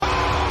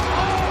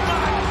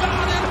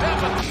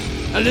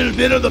A little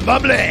bit of the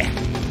bubbly.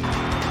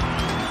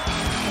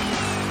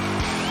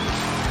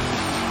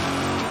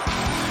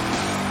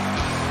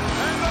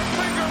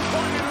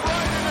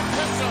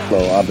 So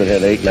I've been here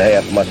at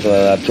 8.5. My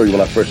son, I told you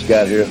when I first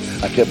got here,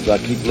 I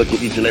keep looking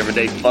each and every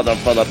day further and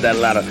further up that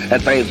ladder,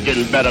 and things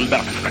getting better and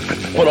better.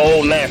 What an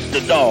old nasty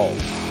dog.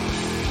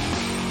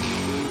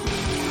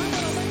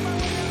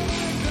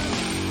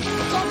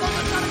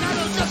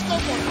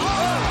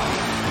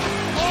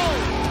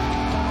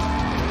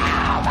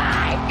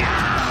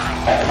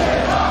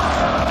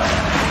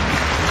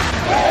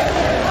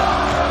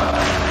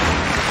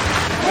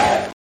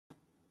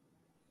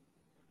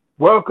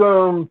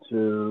 Welcome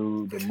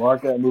to the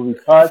Mark Out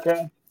Movies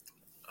Podcast.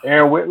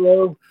 Aaron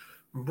Whitlow,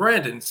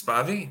 Brandon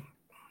Spivey,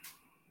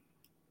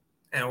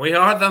 and we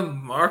are the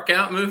Mark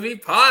Out Movie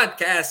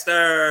Podcasters.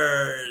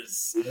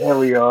 There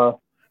we are.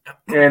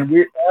 And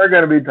we are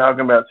going to be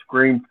talking about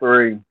Scream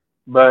 3,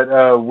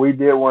 but we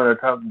did want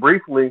to talk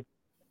briefly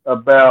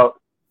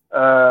about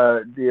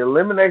the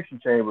Elimination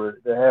Chamber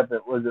that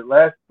happened. Was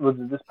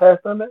it this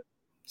past Sunday?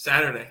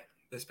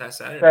 This past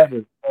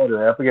Saturday.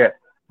 Saturday. I forget.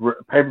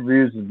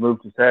 Pay-per-views has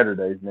moved to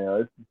Saturdays now.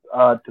 It's just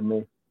odd to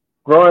me.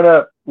 Growing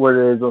up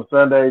where it is on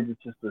Sundays,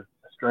 it's just a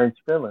strange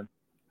feeling.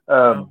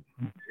 But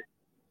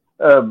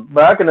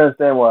I can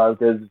understand why,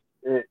 because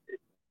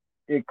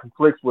it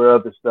conflicts with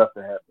other stuff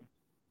that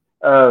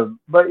happens.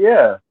 But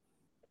yeah,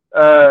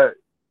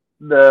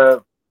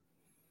 the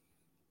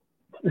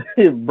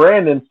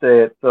Brandon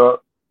said,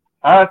 so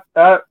I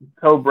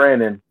told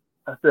Brandon,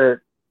 I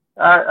said,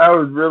 I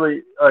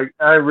really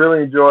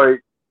enjoyed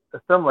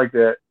something like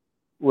that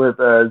with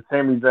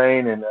Sami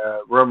Zayn and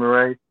Roman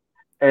Reigns,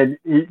 and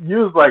he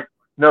was like,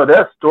 "No,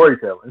 that's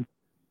storytelling."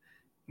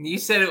 You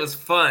said it was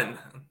fun.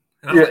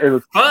 It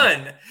was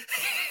fun.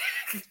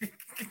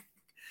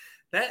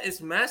 That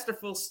is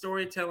masterful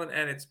storytelling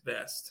at its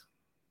best,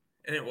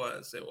 and it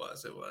was.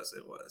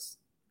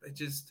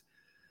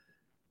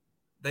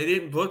 They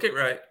didn't book it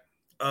right,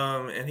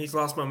 and he's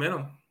lost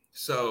momentum.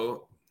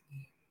 So,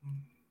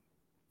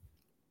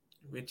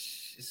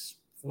 which is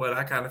what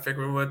I kind of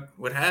figured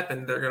would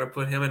happen. They're going to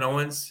put him and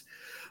Owens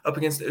up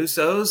against the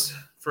Usos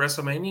for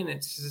WrestleMania, and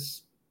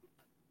it's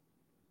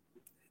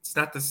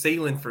not the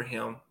ceiling for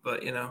him,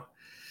 but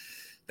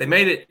they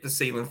made it the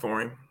ceiling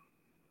for him.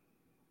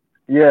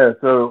 Yeah.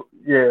 So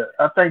yeah,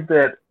 I think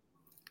that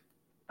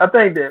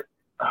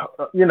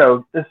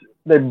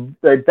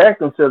they backed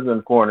themselves in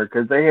the corner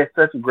because they had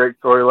such a great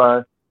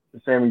storyline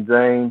with Sami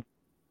Zayn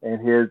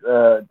and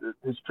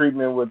his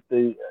treatment with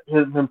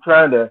him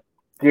trying to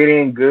get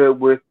in good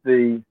with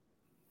the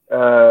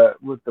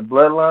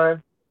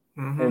bloodline,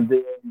 and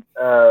then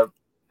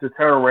to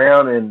turn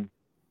around and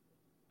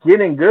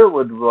get in good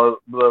with the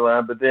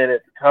bloodline, but then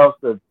at the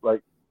cost of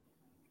like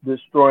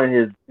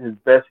destroying his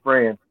best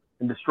friend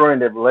and destroying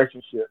that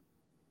relationship,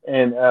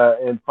 and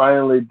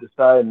finally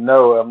decide,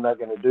 no, I'm not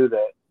going to do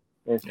that,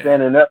 and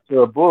standing up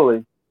to a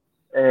bully,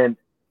 and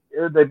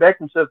they backed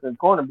themselves in the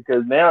corner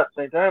because now at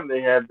the same time they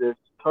have this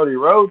Cody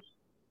Rhodes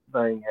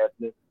thing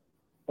happening,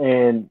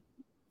 and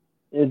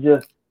it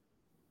just,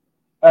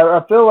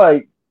 I feel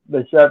like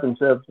they shot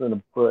themselves in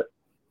the foot.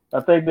 I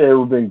think that it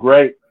would have been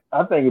great.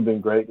 I think it would have been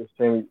great if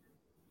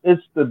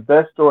it's the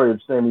best story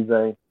of Sami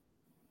Zayn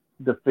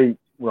defeats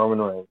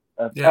Roman Reigns.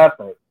 I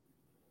think.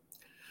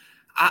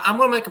 I'm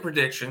going to make a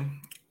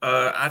prediction.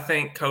 I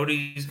think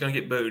Cody's going to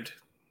get booed.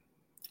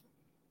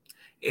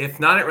 If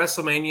not at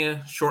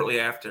WrestleMania,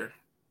 shortly after.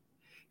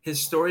 His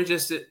story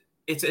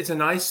it's a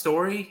nice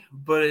story,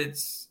 but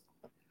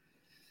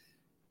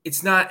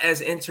it's not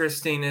as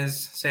interesting as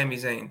Sami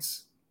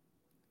Zayn's.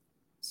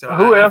 So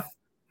who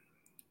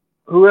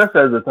else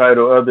has a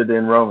title other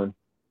than Roman?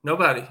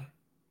 Nobody.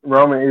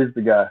 Roman is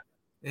the guy.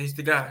 He's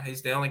the guy.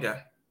 He's the only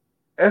guy.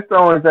 That's the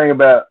only thing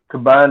about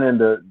combining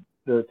the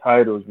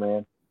titles,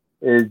 man,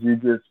 is you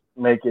just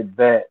make it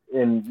that.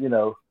 And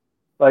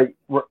like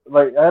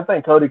I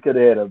think Cody could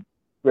have had a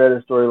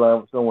better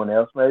storyline with someone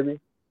else, maybe.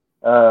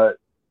 That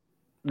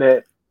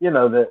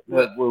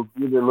will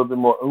give it a little bit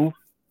more oomph.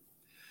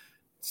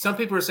 Some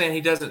people are saying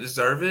he doesn't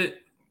deserve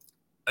it,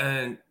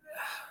 and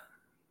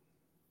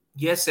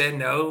yes and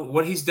no.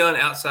 What he's done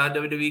outside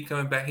WWE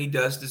coming back, he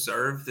does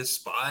deserve this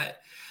spot.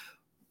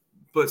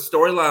 But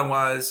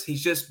storyline-wise,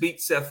 he's just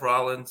beat Seth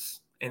Rollins,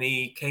 and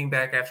he came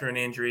back after an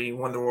injury,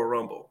 won the Royal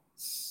Rumble.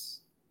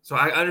 So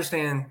I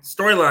understand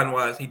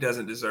storyline-wise, he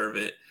doesn't deserve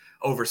it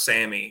over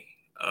Sammy,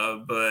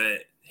 but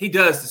he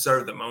does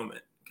deserve the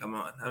moment. Come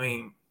on. I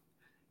mean,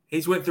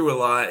 he's went through a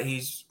lot.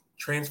 He's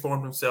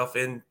transformed himself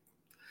into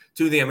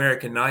the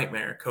American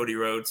Nightmare, Cody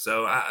Rhodes.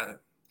 So I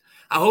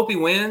hope he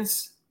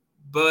wins,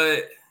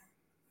 but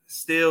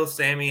still,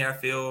 Sammy, I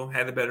feel,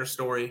 had a better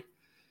story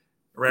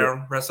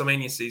around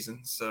WrestleMania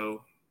season.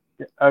 So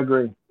I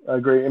agree.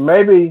 And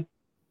maybe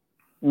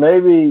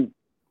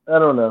I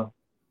don't know.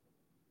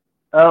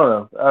 I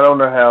don't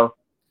know how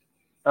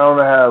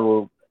it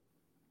will.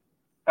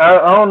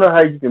 I don't know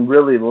how you can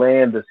really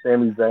land the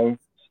Sami Zayn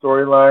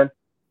storyline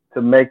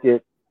to make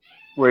it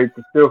where you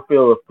can still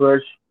feel a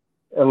push,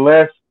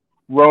 unless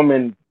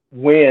Roman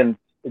wins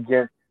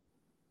against,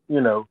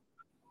 you know,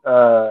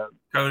 uh,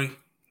 Cody.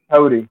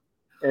 Cody,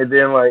 and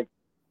then like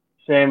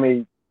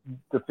Sammy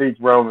defeats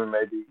Roman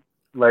maybe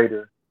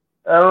later.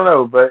 I don't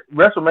know, but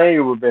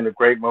WrestleMania would have been a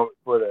great moment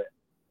for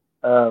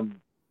that.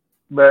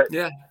 But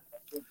Yeah.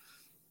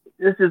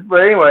 it's just,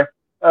 but anyway,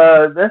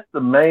 that's the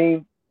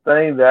main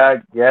thing that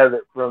I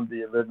gathered from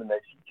the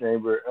Elimination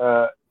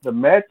Chamber. The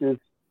matches,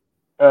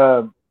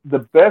 the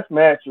best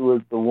match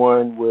was the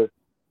one with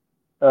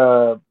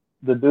uh,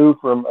 the dude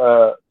from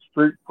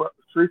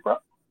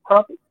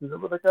Profits. Is that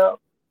what they call it?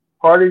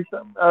 Party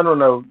something? I don't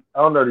know. I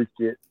don't know these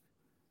kids,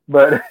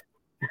 but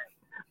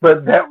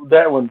but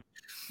that one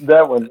I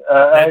That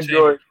chamber.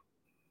 enjoyed.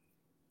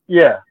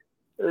 Yeah,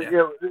 Yeah.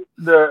 yeah.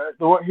 The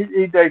one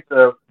he dates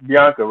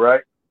Bianca,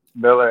 right?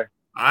 Belair.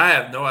 I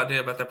have no idea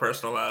about their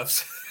personal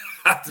lives,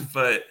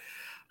 but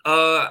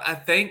I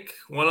think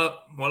one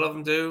of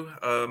them do.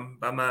 I'm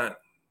not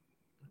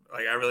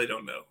like I really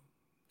don't know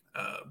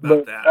about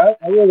But that.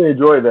 I really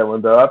enjoyed that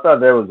one though. I thought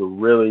that was a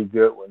really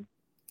good one.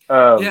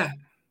 Um, Yeah,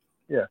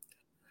 yeah,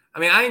 I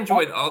mean I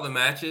enjoyed all the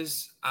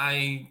matches.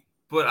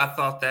 But I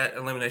thought that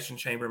Elimination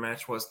Chamber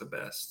match was the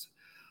best.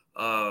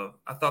 I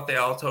thought they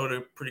all told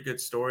a pretty good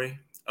story.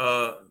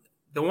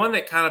 The one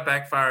that kind of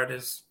backfired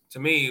is to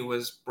me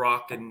was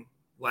Brock and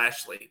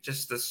Lashley.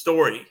 Just the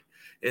story.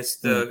 It's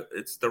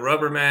the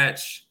rubber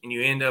match, and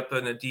you end up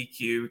in a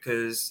DQ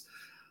because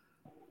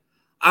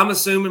I'm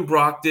assuming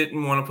Brock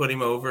didn't want to put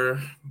him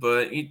over,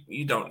 but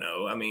you don't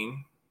know. I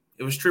mean,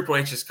 it was Triple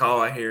H's call,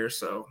 I hear.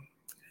 So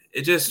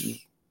it just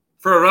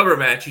for a rubber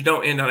match, you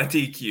don't end on a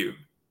DQ,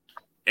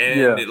 and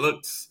yeah. it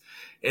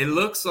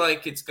looks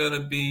like it's gonna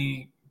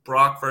be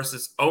Brock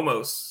versus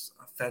Omos.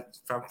 If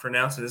I'm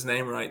pronouncing his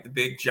name right, the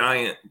big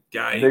giant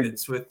guy Big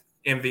that's with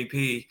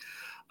MVP.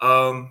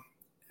 Um,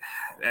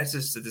 that's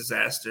just a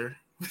disaster.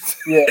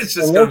 yeah. It's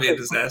just gonna Unless be a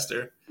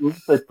disaster.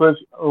 they push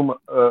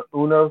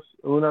Uno,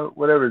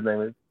 whatever his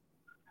name is.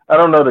 I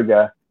don't know the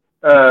guy.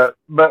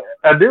 But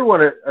I did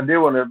want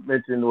to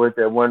mention with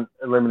that one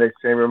elimination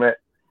chamber match.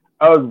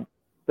 I was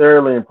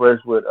thoroughly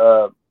impressed with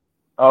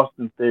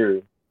Austin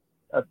Theory,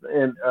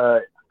 and I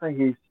think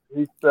he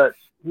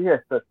has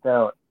such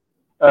talent.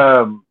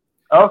 Um,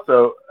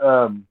 also,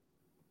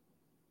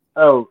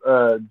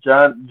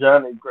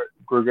 Johnny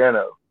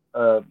Gargano,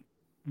 uh,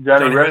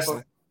 Johnny Johnny Wrestling.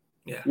 Wrestling.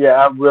 Yeah. Yeah,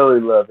 I really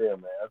love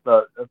him, man. I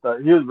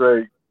thought he was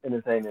very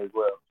entertaining as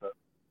well. So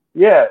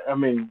yeah, I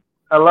mean,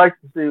 I like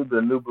to see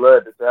the new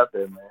blood that's out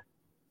there, man.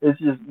 It's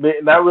just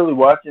not really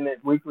watching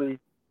it weekly,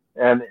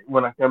 and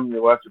when I come to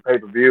watch the pay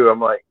per view,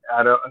 I'm like,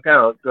 I kind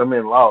of come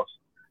in lost,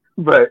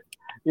 but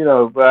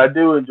but I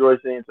do enjoy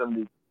seeing some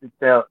of these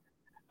talent.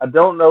 I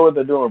don't know what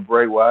they're doing with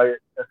Bray Wyatt.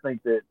 I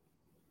think that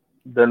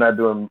they're not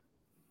doing.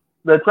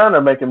 They're trying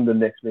to make him the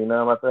next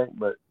Phenom, I think,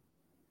 but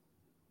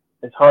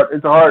it's hard.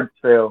 It's a hard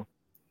sell.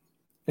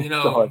 You It's a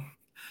know, hard.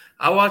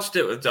 I watched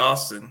it with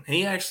Dawson.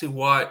 He actually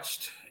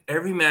watched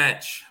every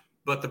match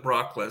but the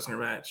Brock Lesnar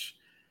match.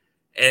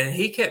 And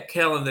he kept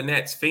calling the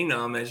next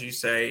phenom, as you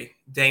say,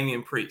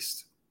 Damian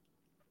Priest.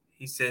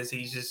 He says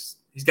he's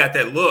got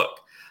that look.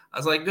 I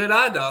was like, good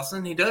eye,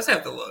 Dawson. He does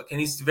have the look, and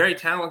he's very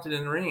talented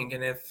in the ring.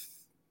 And if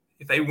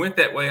they went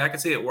that way, I could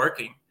see it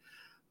working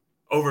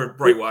over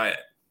Bray Wyatt.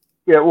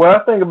 Yeah, well,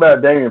 I think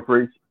about Damian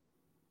Priest.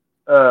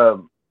 For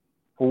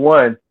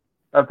one,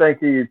 I think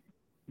he's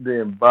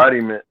the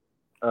embodiment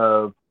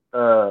of.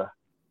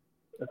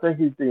 I think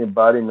he's the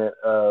embodiment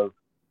of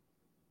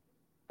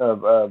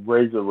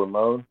Razor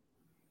Ramon.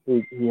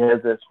 He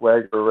has that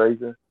swagger of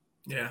Razor.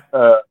 Yeah.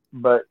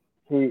 But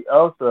he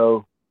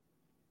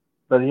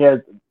has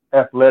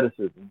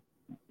athleticism.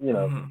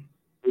 Mm-hmm.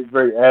 He's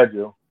very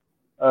agile.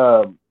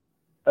 But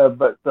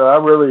so I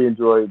really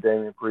enjoy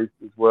Damian Priest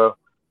as well.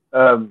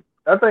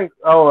 I think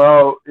all in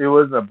all, it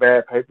wasn't a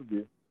bad pay per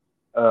view.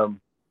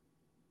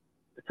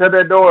 Shut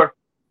that door.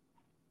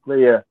 But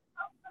yeah.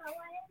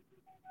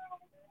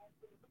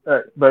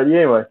 But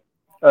anyway.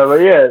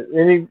 But yeah.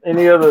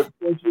 Any other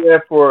things you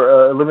have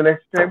for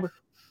Elimination Chamber?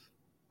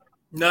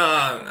 No,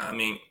 I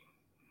mean,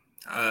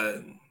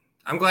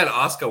 I'm glad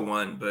Oscar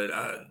won, but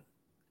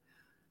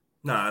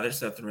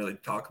there's nothing really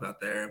to talk about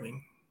there. I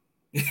mean,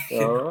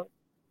 All right.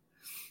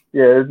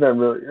 Yeah, there's nothing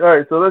really. All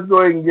right, so let's go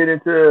ahead and get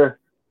into,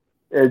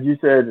 as you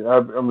said,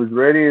 I'm as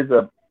ready as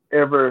I'm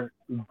ever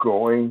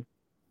going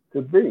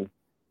to be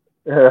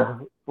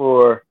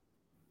for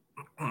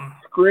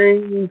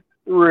Scream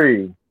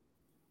 3.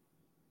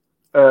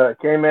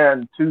 Came out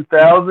in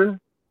 2000.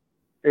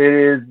 It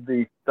is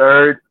the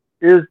third.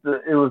 It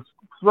was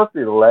supposed to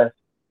be the last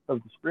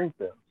of the Scream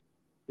films.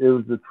 It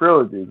was the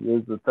trilogy. It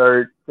was the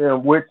third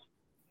film, which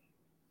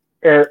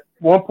at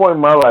one point in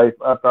my life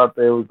I thought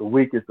that was the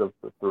weakest of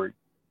the three.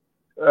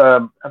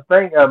 I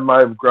think I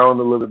might have grown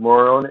a little bit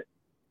more on it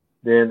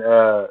than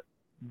I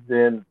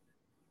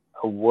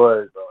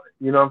was on it.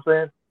 You know what I'm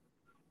saying?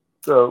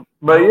 So,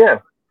 but Nope. yeah.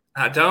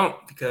 I don't,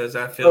 because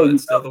I feel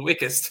it's still the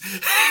weakest.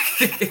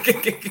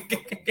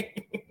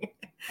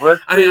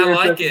 I mean, I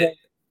like it.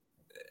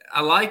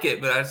 I like it,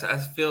 but I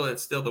feel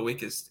it's still the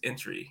weakest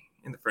entry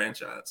in the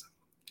franchise.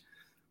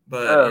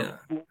 But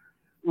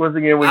once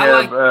again, we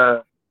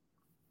have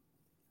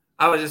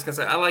I was just gonna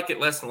say I like it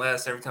less and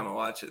less every time I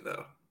watch it,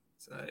 though.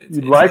 So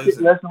You like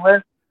losing. it less and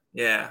less?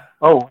 Yeah.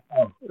 Oh,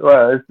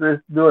 well,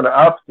 it's doing the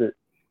opposite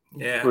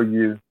Yeah. for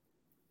you.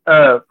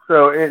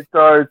 So it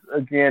stars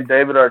again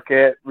David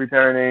Arquette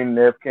returning,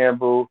 Nev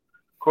Campbell,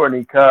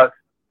 Courtney Cox,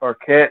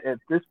 Arquette at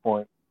this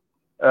point,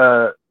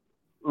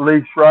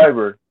 Lee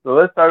Schreiber. So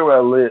let's talk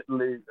about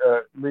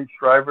Lee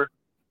Schreiber,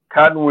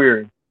 Cotton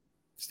Weary.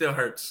 Still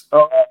hurts.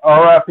 Oh,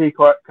 R.I.P.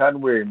 Cotton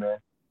Weary, man.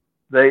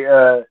 They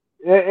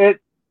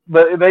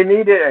but they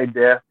needed a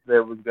death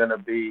that was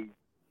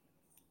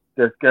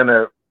that's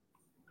gonna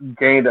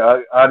gain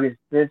the audience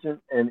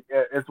attention, and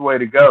it's the way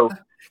to go.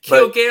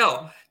 Kill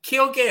Gale.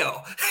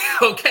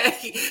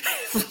 Okay,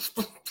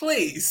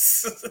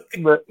 please.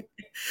 But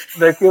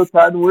they killed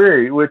Cotton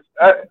Weary, which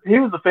he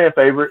was a fan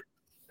favorite,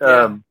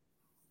 and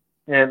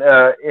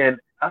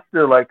I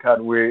still like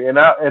Cotton Weary, and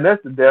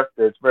that's the death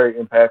that's very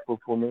impactful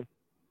for me.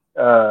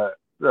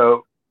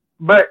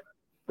 But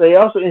they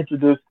also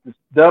introduced this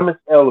dumbest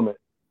element,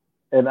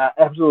 and I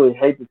absolutely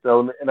hate this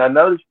element. And I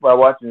noticed by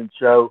watching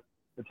the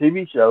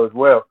TV show as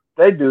well,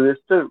 they do this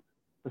too.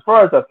 As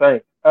far as I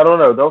think, I don't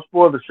know. Don't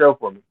spoil the show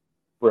for me,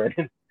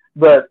 Brandon.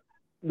 But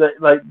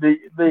the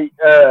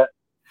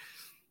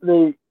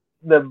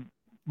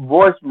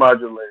voice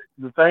modulator,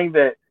 the thing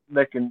that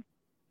can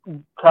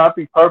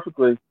copy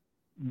perfectly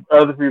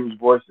other people's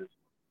voices,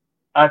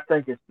 I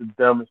think it's the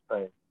dumbest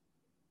thing.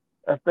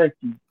 I think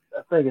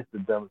it's the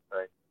dumbest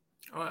thing.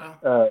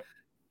 Well,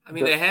 I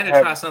mean, they had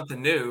to try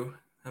something new.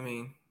 I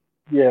mean,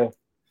 yeah.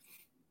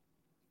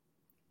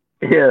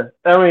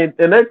 I mean,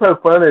 and they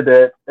poke fun at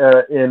that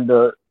in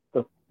the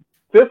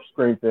fifth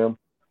Scream film.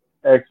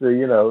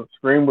 Actually,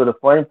 Scream with a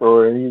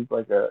flamethrower, and he's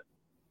like a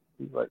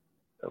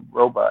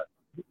robot.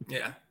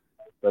 Yeah.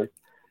 But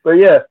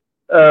yeah,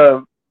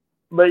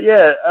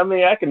 I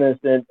mean, I can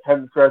understand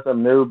having to try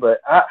something new,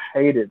 but I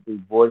hated the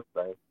voice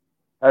thing.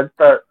 I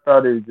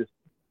thought it was just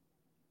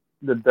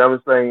the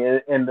dumbest thing,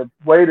 and the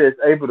way that it's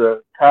able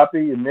to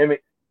copy and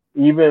mimic,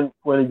 even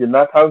when you're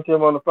not talking to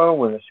him on the phone,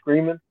 when they're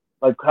screaming,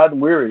 like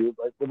Cotton Weary,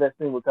 like with that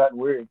scene with Cotton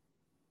Weary,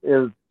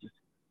 it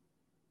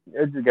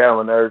just got on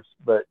my nerves.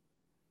 But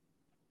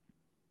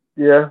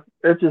yeah,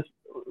 it's just,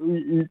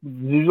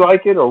 you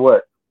like it or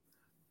what?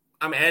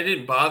 I mean, it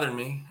didn't bother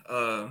me.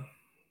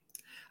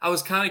 I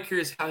was kind of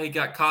curious how he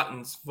got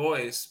Cotton's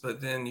voice,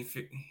 but then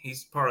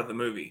he's part of the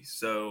movie,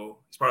 so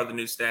he's part of the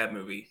new Stab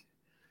movie.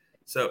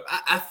 So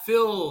I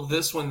feel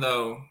this one,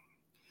 though,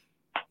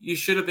 you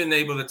should have been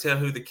able to tell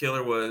who the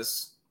killer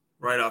was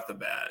right off the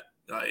bat.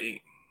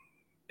 Like,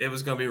 it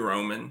was going to be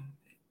Roman.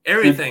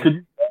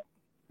 Everything.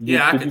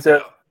 I could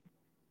tell.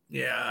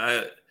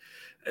 Yeah,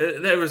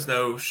 there was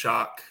no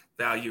shock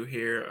value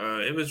here.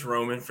 It was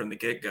Roman from the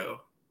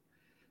get-go.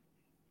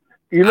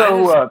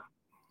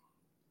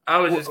 I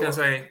was just gonna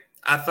say,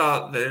 I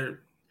thought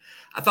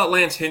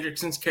Lance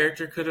Hendrickson's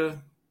character could have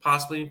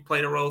possibly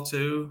played a role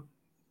too.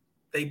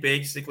 They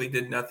basically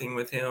did nothing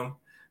with him,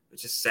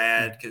 which is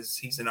sad because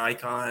he's an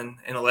icon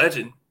and a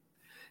legend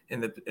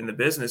in the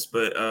business.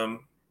 But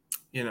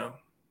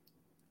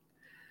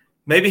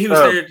maybe he was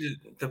there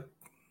to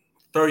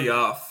throw you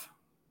off.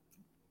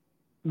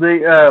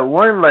 The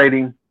one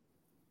lady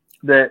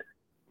that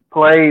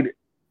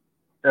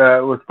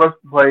was supposed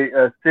to play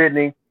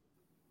Sydney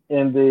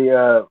in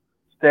the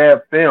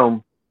Stab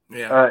film,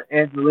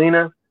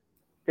 Angelina,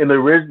 in the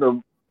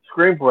original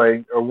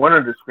screenplay, or one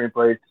of the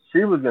screenplays,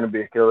 she was going to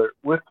be a killer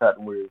with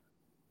Cotton Weary.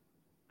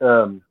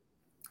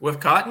 With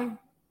Cotton?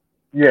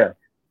 Yeah.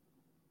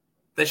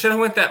 They should have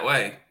went that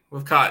way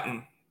with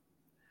Cotton.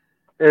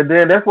 And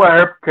then that's why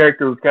her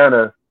character was kind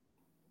of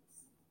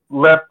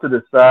left to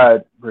the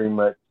side, pretty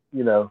much,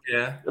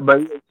 Yeah.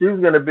 But she was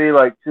going to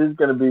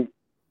be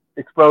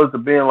exposed to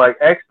being like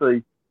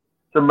actually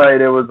somebody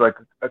that was like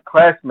a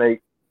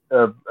classmate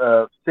of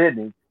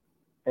Sydney,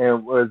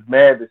 and was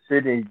mad that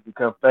Sydney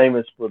become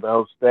famous for the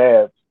whole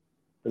stabs,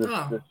 for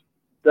this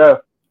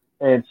stuff,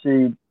 and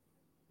she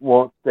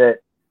wants the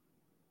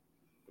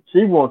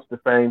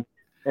fame,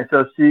 and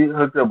so she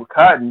hooked up with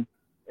Cotton,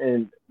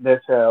 and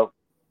that's how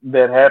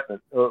that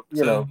happened.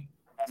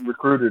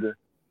 Recruited her.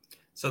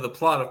 So the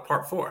plot of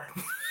part 4.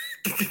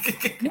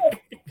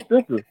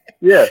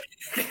 Yeah.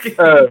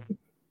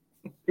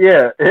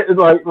 Yeah, it's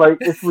like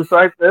it's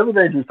recycled.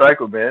 Everything's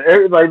recycled, man.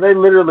 They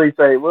literally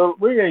say, "Well,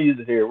 we're gonna use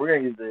it here. We're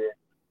gonna use it here.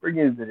 We're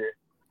gonna use it here."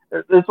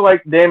 It's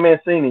like Don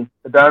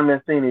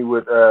Mancini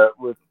with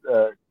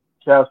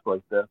Child's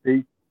Play stuff.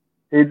 He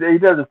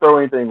doesn't throw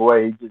anything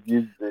away. He just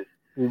uses it.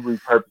 He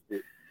repurposes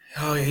it.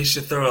 Oh, he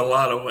should throw a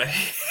lot away.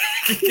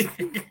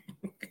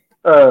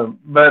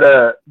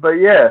 But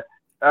yeah,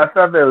 I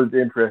thought that was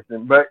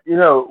interesting. But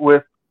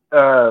with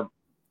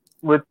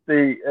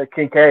the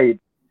Kincaid,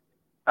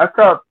 I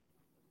thought.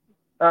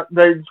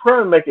 They're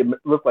trying to make it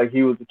look like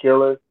he was the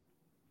killer.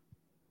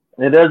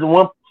 And there's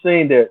one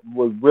scene that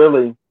was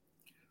really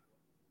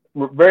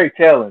very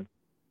telling,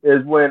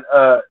 is when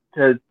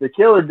because the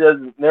killer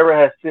never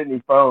has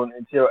Sydney's phone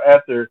until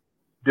after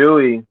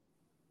Dewey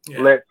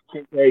lets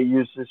Kincaid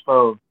use his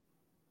phone,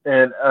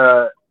 and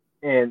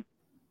then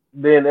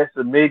that's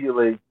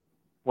immediately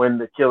when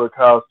the killer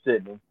calls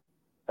Sydney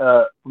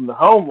from the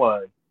home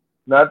line,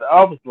 not the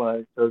office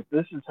line. So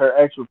this is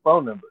her actual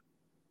phone number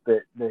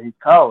that he's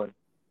calling.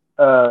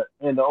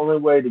 And the only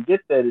way to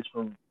get that is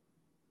from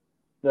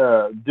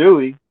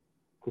Dewey,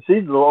 because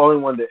he's the only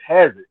one that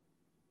has it,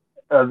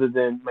 other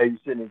than maybe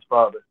Sydney's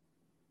father.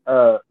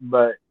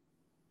 But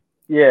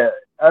yeah,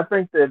 I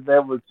think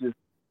that was just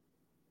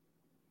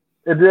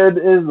it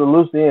is a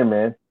loose end,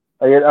 man.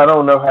 I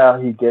don't know how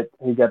he got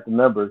the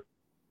number.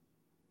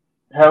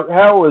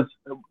 How was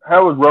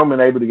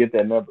Roman able to get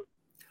that number?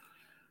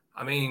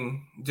 I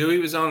mean, Dewey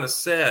was on the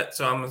set,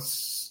 so I'm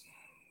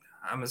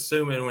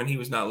assuming when he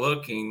was not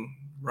looking,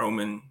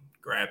 Roman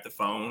grabbed the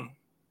phone.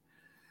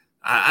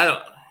 I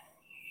don't.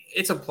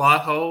 It's a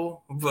plot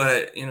hole,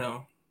 but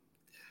I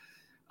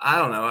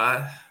don't know.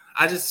 I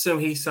just assume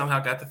he somehow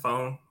got the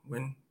phone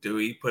when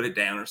Dewey put it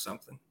down or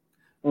something.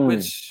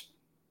 Which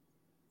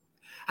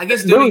I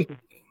guess Dewey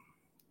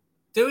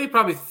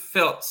probably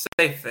felt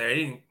safe there.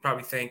 He didn't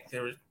probably think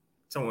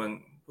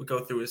someone would go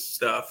through his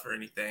stuff or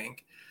anything.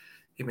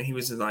 I mean, he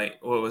was like,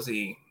 what was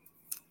he?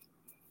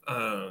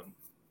 I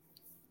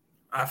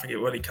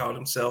forget what he called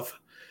himself.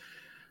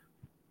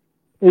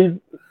 He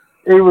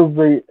was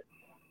the,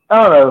 I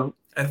don't know,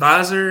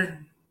 advisor.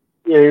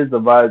 Yeah, he was the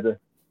advisor.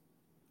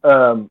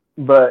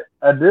 But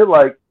I did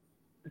like,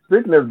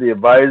 speaking of the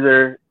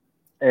advisor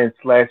and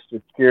 /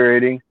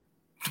 security,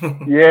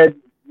 you had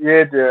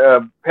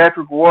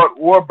Patrick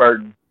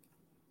Warburton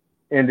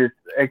in this,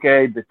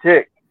 aka the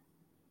Tick,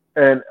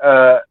 and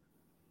I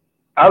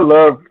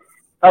love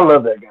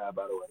that guy,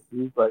 by the way.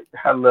 He's like,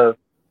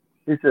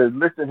 he says,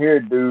 listen here,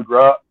 dude,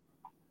 Rock.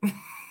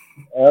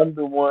 I'm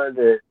the one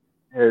that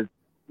has,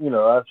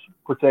 I've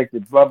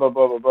protected blah, blah,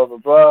 blah, blah, blah, blah,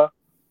 blah.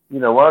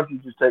 Why don't you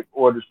just take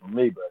orders from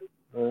me, buddy?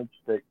 Why don't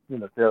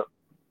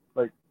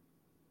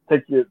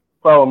you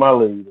follow my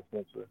lead,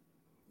 essentially.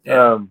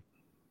 Yeah.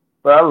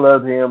 But I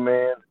love him,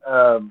 man.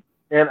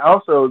 And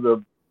also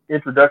the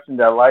introduction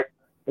that I like,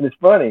 and it's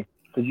funny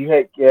because you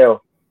hate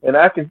Gale, and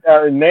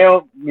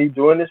now me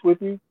doing this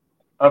with you,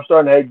 I'm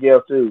starting to hate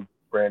Gale too,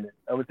 Brandon.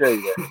 I'm gonna tell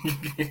you that.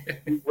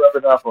 He's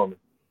rubbing off on me.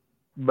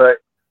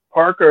 But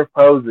Parker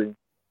Posey,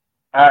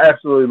 I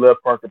absolutely love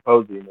Parker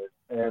Posey in this,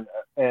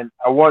 and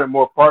I wanted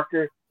more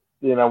Parker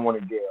than I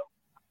wanted Gale.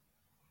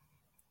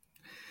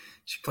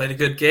 She played a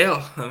good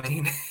Gale. I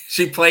mean,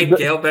 she played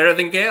Gale better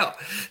than Gale.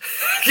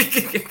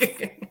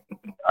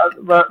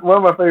 One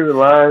of my favorite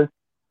lines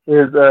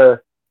is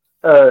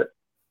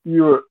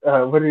you were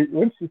what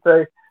did she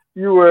say?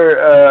 You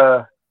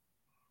were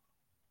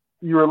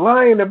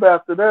lying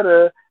about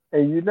the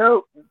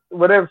and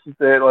whatever she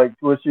said, like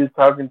when she was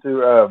talking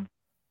to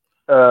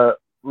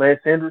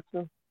Lance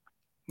Henriksen.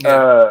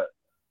 Yeah.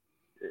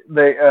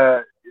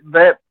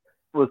 That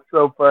was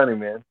so funny,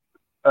 man.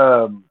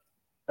 I'm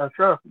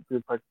trying to see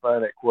if I can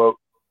find that quote.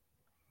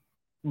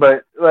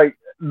 But like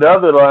the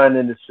other line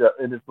in this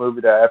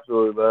movie that I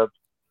absolutely loved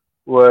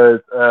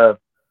was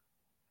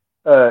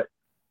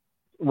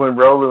when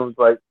Roman was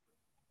like,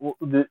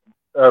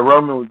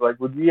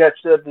 "Would you have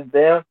shut this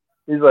down?"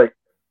 He's like,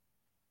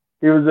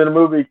 he was in a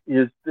movie. He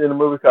was in a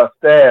movie called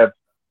Stabs.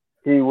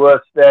 He was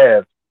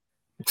stabbed.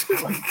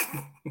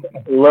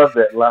 I love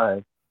that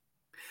line.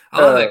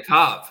 I love that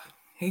cop.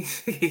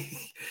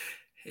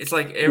 It's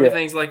like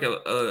everything's like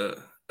a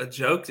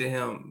joke to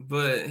him,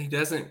 but he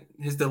doesn't.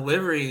 His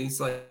delivery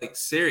is like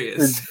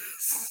serious.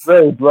 It's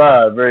very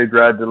dry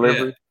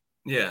delivery.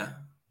 Yeah.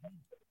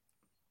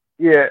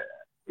 You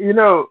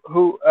know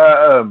who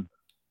I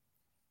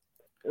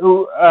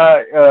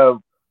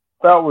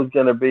thought was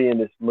going to be in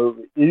this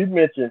movie? You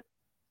mentioned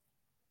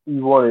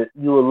you would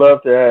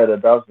love to have a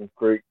Dawson's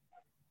Creek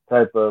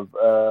type of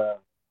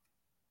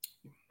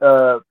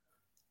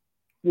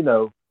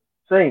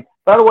scene.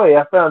 By the way,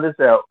 I found this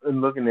out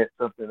in looking at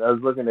something. I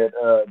was looking at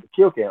the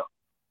kill count,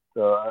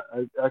 so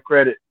I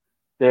credit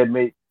Dead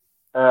Meat.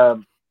 I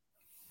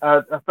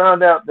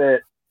found out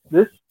that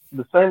the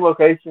same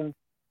location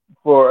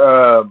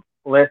for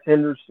Lance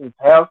Henderson's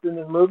house in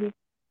this movie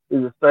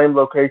is the same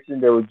location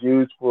that was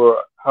used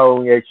for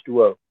Halloween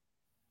H2O.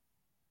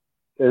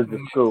 Is the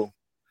school.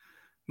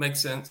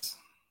 Makes sense.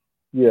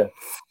 Yeah.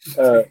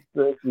 It's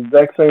the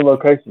exact same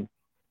location.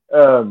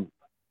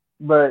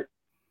 But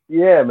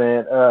yeah,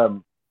 man,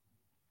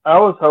 I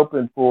was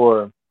hoping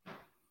for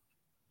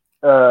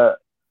I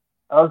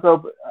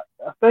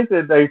think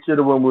that they should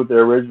have went with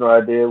their original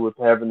idea with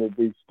having it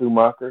be Stu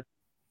Macher.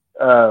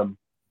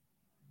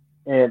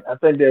 And I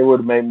think that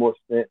would have made more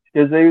sense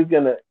because they was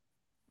going to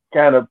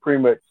kind of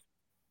pretty much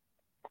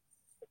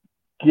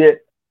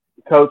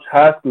coach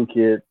high school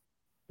kids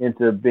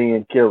into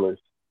being killers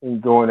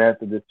and going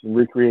after this and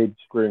recreate the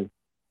screen.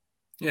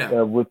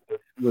 Yeah. With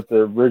the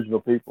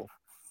original people,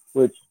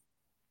 which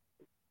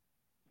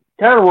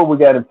kind of what we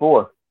got him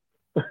for.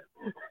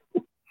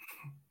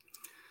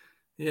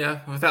 Yeah,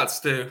 without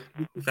Stu.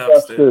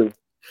 Without Stu.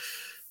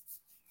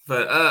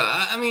 But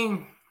I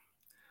mean,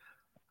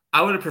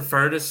 I would have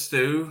preferred a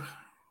Stu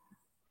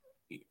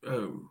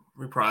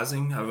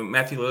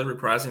Matthew Lillard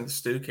reprising the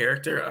Stu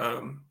character.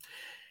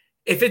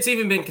 If it's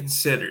even been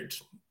considered,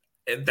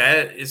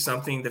 that is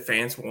something the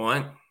fans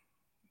want.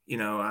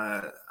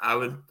 I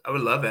would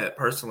love that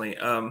personally.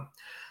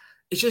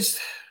 It's just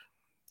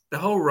the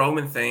whole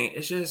Roman thing.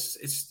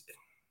 It's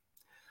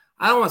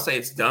I don't want to say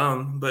it's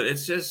dumb, but it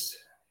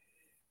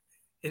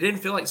didn't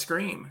feel like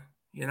Scream.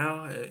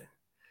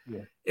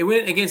 It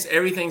went against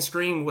everything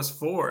Scream was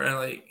for.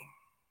 And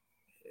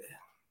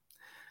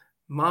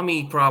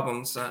mommy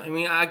problems. I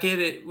mean, I get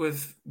it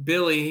with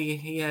Billy.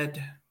 He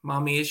had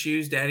mommy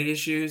issues, daddy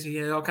issues. He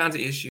had all kinds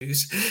of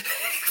issues,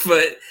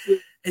 but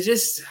it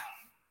just,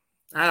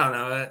 I don't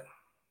know.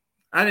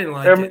 I didn't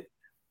like it.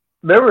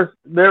 There were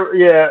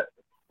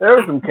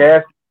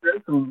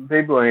some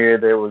people in here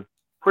that was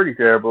pretty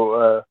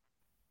terrible.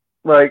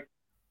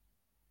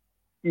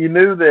 You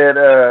knew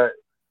that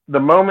the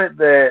moment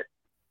that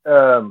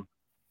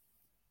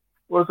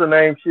what's her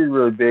name? She's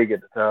really big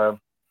at the time.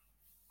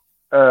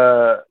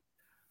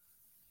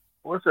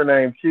 What's her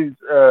name? She's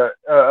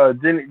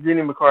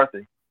Jenny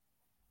McCarthy.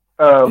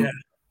 The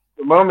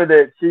moment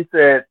that she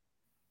said,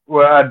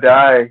 "Well, I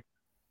die,"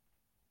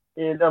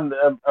 and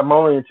I'm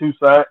only in 2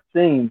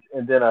 scenes,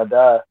 and then I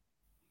die,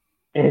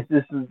 and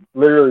this is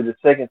literally the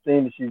second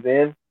scene that she's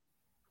in.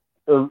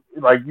 So,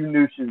 you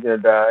knew she was gonna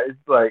die.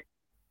 It's like,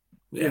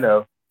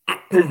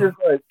 it's just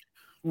like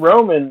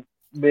Roman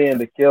being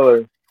the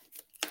killer.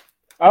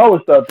 I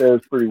always thought that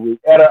was pretty weak.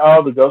 Out of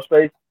all the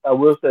Ghostface, I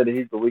will say that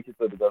he's the weakest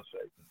of the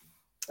Ghostface.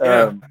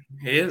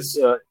 He is.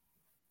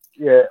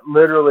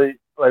 Literally,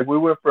 we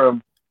went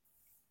from,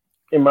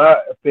 in my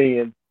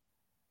opinion,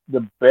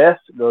 the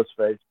best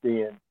Ghostface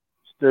being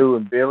Stu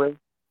and Billy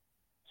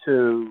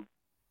to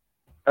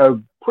a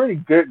pretty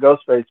good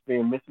Ghostface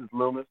being Mrs.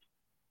 Loomis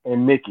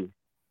and Mickey.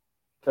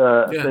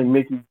 I think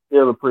Mickey's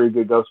still a pretty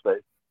good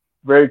Ghostface.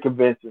 Very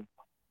convincing.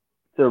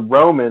 To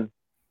Roman,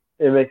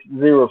 it makes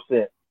 0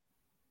 sense.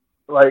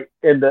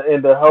 In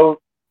the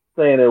whole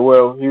saying that,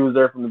 well, he was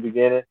there from the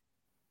beginning.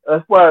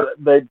 That's why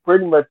they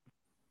pretty much,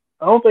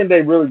 I don't think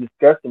they really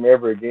discussed him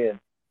ever again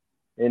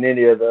in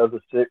any of the other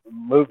 6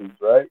 movies,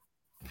 right?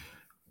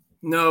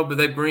 No, but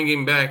they bring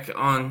him back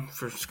on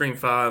for Scream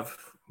 5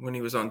 when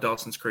he was on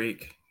Dawson's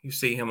Creek. You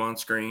see him on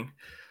screen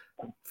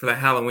for the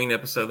Halloween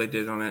episode they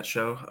did on that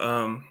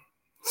show.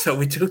 So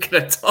we do get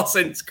a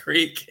Dawson's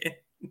Creek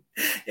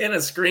in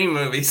a Scream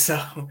movie.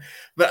 So,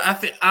 but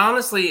I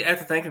honestly,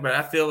 after thinking about it,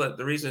 I feel that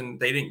the reason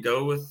they didn't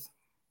go with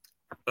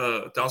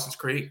Dawson's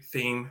Creek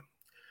theme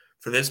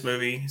for this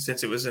movie,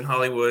 since it was in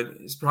Hollywood,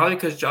 is probably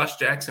because Josh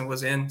Jackson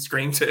was in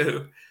Scream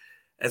 2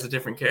 as a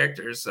different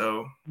character.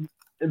 So,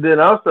 and then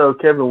also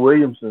Kevin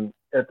Williamson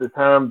at the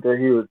time that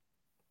he was.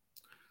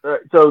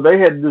 So they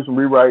had to do some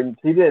rewriting.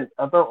 He didn't.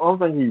 I don't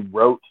think he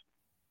wrote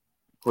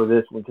for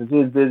this one because he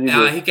was busy.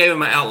 Yeah, he gave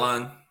him an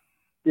outline.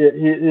 Yeah,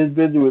 he was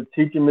busy with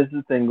Teaching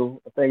Mrs.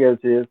 Tingle. I think that was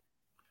his.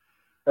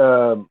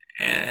 And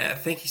I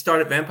think he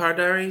started Vampire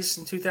Diaries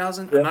in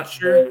 2000. I'm not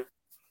sure.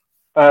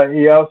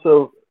 He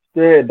also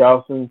still had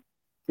Dawson.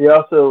 He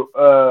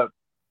also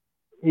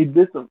he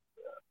did some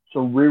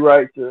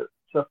rewrites to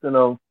something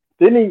on.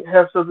 Didn't he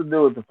have something to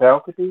do with the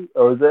faculty,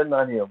 or is that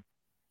not him?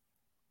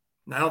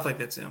 No, I don't think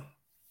that's him.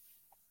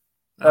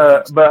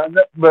 But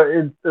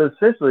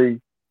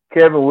essentially,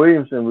 Kevin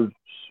Williamson was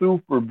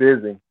super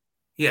busy.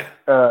 Yeah.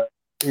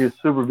 He was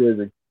super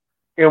busy,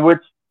 in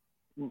which,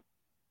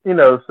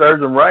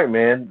 serves him right,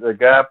 man. The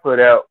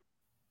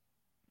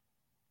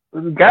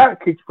guy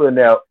keeps putting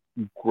out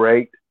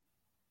great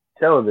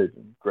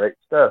television, great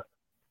stuff.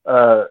 He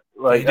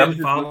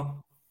didn't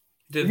follow.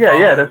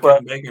 That's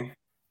what.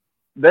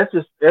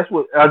 That's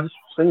what I just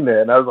seen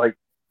that, and I was like,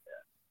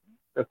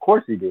 of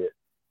course he did,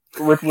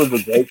 which was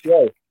a great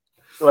show.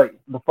 If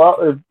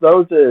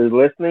those that are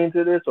listening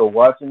to this or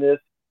watching this,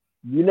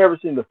 you never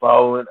seen The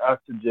Following, I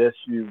suggest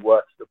you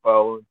watch The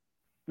Following.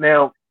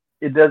 Now,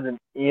 it doesn't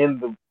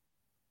end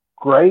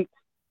great,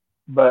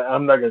 but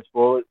I'm not going to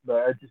spoil it.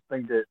 But I just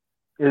think that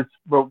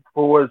for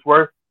what it's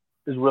worth,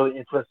 it's a really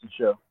interesting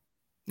show.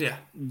 Yeah.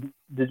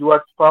 Did you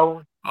watch The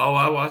Following? Oh,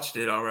 I watched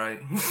it. All right.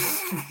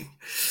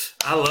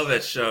 I love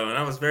that show, and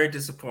I was very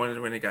disappointed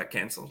when it got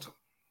canceled.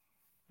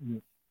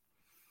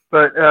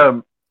 But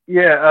I'm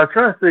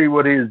trying to see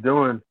what he was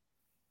doing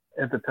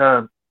at the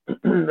time.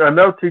 I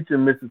know Teaching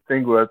Mrs.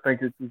 Tingle. I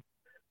think it's his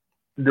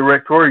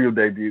directorial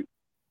debut.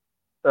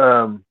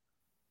 But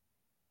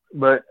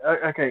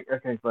I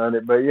can't find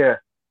it. But yeah,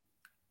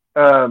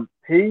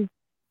 he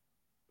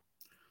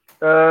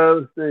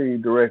let's see,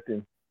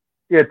 directing.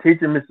 Yeah,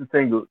 Teaching Mrs.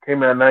 Tingle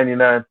came out in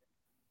 '99.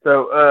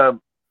 So,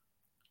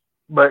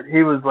 but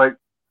he was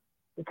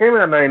it came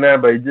out in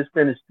 '99, but he just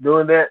finished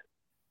doing that,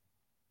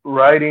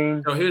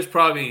 writing. So he was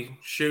probably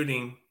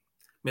shooting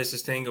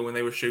Mrs. Tingle when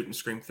they were shooting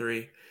Scream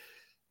 3.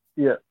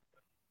 Yeah.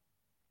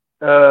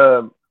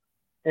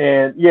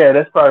 And yeah,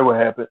 that's probably what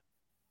happened.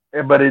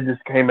 But it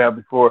just came out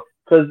before.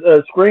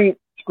 Because Scream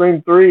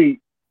 3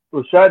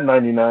 was shot in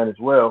 '99 as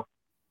well.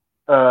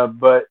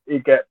 But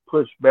it got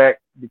pushed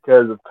back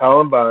because of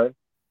Columbine.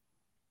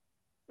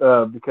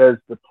 Because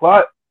the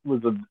plot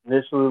was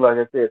initially, like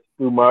I said,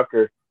 Stu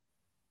Macher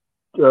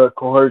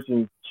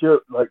coercing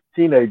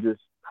teenagers,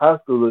 high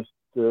schoolers,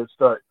 to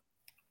start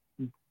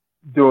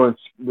doing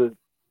the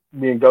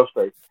being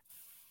Ghostface,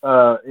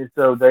 and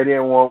so they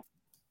didn't want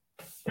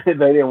they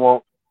didn't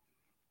want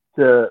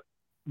to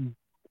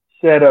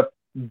set up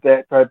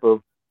that type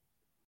of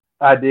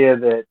idea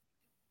that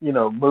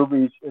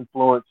movies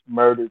influence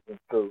murders in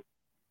school,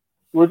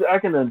 which I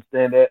can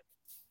understand that.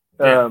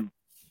 Yeah. Um,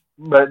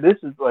 but this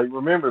is like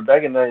remember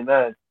back in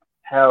 '99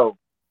 how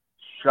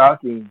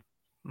shocking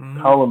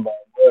Hmm. Columbine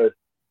was,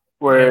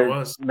 Yeah, it whereas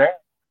was. now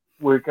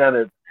we're kind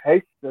of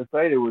hate to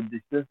say that we're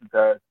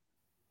desensitized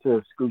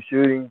to school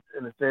shootings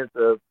in the sense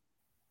of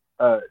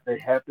they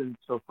happen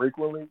so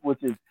frequently,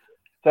 which is a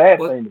sad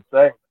Well, thing to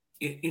say.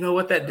 you know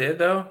what that did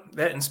though?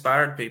 That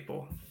inspired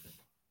people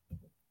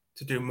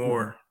to do Mhm.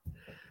 more.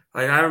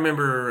 Like I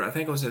remember, I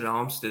think I was at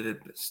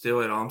Olmsted,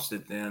 still at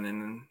Olmsted then,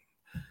 and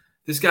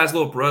this guy's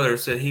little brother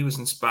said he was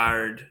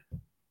inspired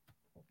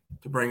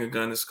to bring a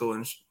gun to school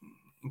and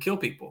kill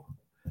people.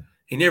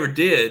 He never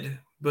did,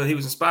 but he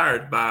was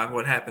inspired by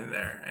what happened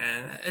there,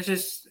 and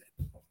it's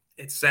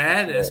It's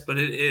sad, sad. but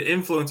it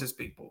influences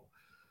people.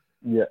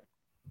 Yeah.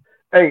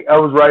 Hey, I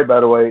was right by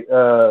the way.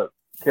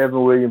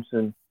 Kevin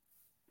Williamson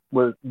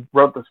was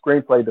wrote the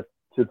screenplay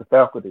to the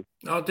faculty.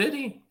 Oh, did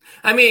he?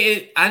 I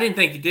mean, I didn't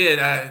think he did.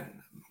 I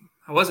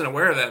wasn't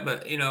aware of that,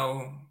 but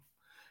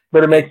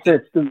But it makes it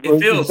sense too. it When you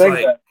feels think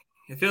about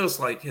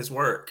like it, his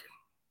work.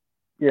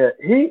 yeah,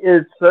 he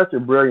is such a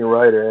brilliant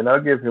writer, and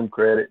I'll give him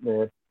credit,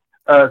 man.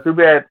 Too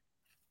bad,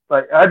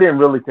 like I didn't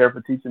really care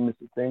for teaching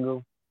Mr.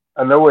 Tingle.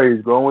 I know where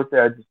he's going with it.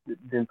 I just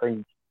didn't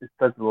think it's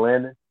touching the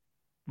landing.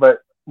 But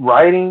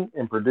writing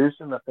and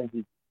producing, I think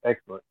he's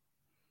excellent.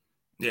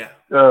 Yeah,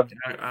 Uh,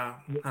 I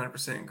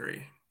 100%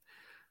 agree.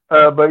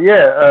 but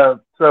yeah,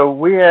 so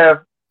we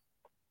have.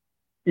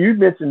 You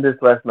mentioned this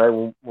last night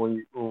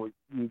when you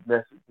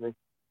messaged me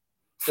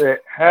that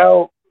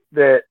how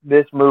that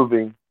this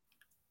movie,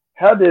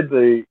 how did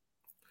the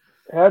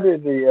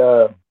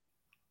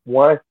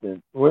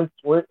Weinstein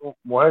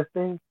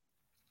Weinstein,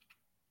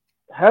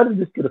 how did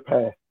this get a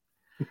pass?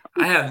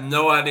 I have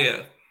no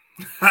idea.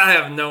 I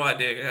have no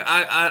idea.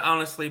 I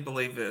honestly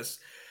believe this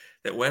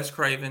that Wes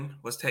Craven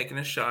was taking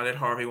a shot at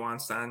Harvey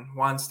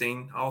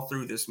Weinstein all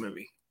through this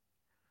movie,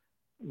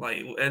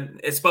 like and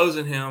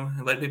exposing him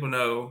and letting people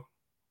know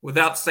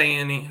without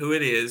saying who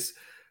it is.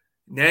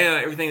 Now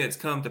everything that's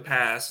come to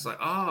pass is like,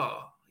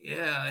 oh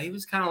yeah, he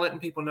was kind of letting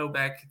people know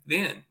back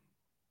then,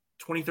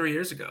 23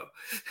 years ago.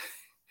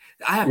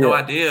 I have no Yeah,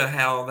 idea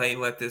how they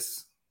let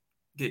this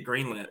get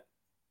greenlit.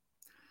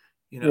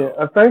 You yeah. know,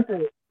 I think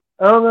that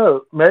I don't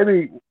know.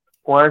 Maybe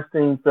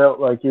Weinstein felt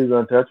like he was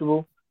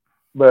untouchable,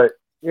 but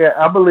yeah,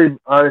 I believe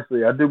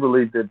honestly, I do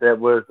believe that that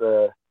was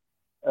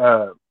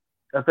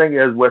I think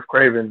it was Wes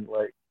Craven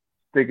like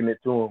sticking it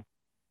to him.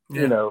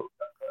 You yeah, know,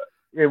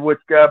 which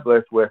God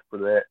bless Wes for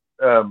that.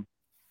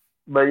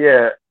 But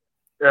yeah,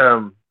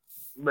 um,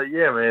 but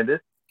yeah, man,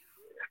 this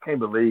I can't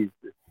believe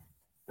this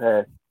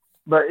passed.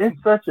 But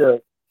it's such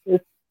a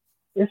it's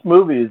this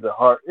movie is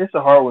it's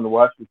a hard one to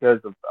watch because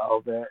of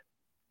all that.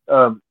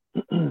 Um,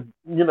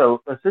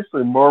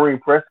 essentially Maureen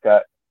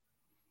Prescott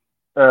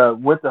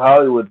went to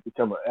Hollywood to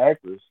become an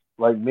actress,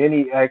 like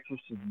many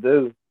actresses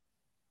do,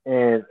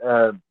 and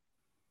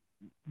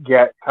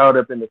got caught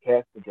up in the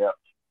casting couch,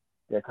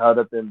 got caught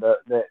up in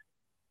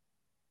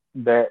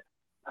that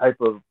type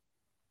of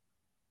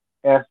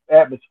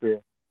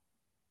atmosphere,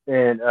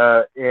 and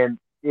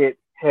it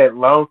had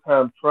long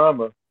time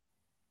trauma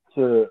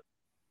to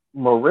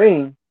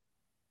Maureen,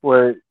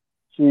 where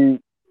she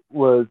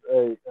was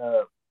a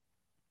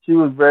she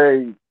was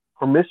very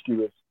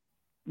promiscuous,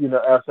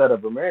 outside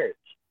of her marriage,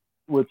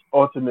 which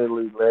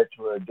ultimately led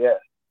to her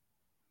death.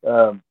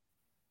 Um,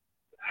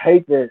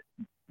 hate that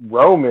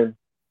Roman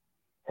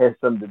has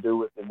something to do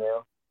with it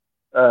now,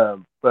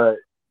 but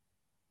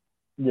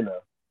you know,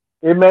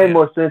 it made yeah,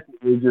 more sense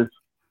with just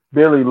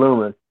Billy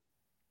Loomis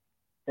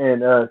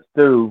and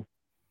Stu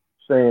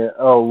saying,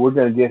 "Oh, we're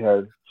gonna get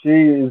her. She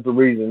is the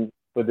reason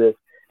for this."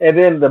 And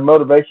then the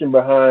motivation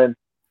behind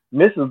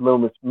Mrs.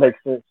 Loomis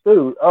makes sense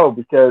too. Oh,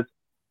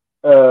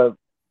 uh,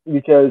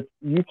 because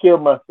you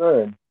killed my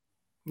son.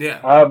 yeah.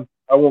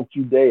 I want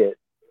you dead.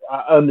 I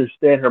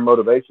understand her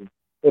motivation.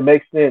 It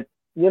makes sense.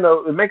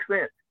 It makes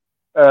sense.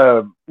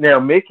 Now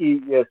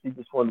Mickey, yes, he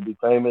just wanted to be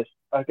famous.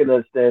 I can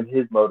understand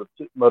his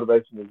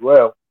motivation as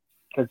well,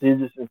 because he's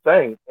just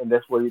insane, and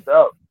that's what he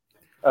thought.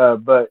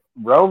 But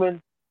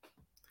Roman,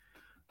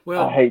 I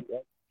Well, hate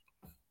that.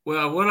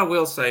 what I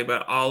will say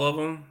about all of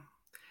them,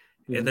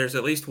 Mhm. there's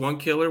at least one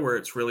killer where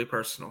it's really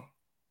personal.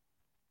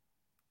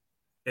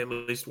 At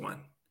least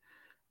one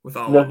with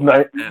all of That's them. not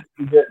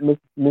is that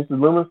Mrs.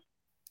 Loomis.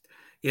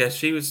 Yeah,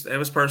 she was. It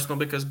was personal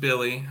because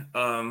Billy.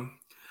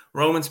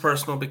 Roman's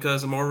personal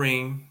because of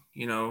Maureen.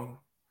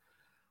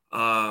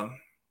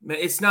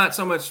 It's not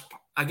so much.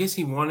 I guess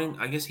he wanted.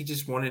 I guess he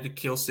just wanted to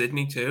kill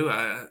Sydney too.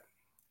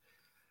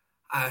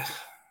 I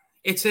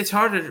it's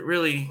hard to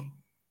really.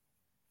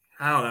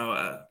 I don't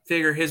know.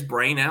 Figure his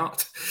brain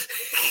out.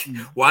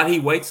 Mhm. Why'd he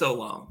wait so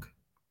long?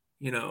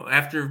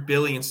 After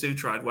Billy and Sue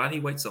tried, why'd he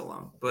wait so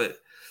long? But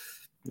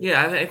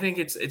yeah, I think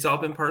it's all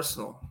been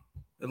personal,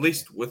 at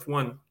least with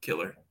one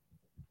killer.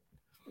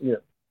 Yeah,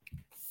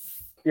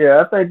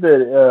 yeah. I think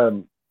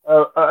that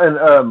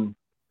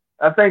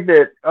I think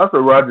that also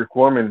Roger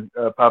Corman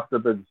pops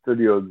up as a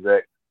studio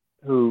exec.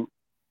 Who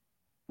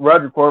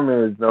Roger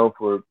Corman is known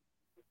for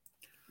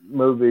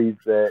movies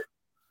that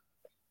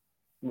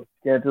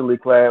scantily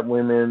clad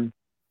women,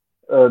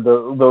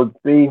 those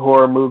B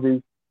horror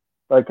movies,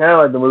 like kind of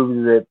like the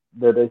movies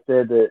that they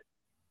said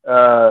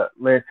that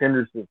Lance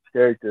Henderson's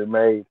character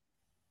made.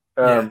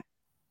 Yeah. Um,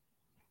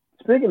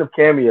 Speaking of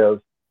cameos,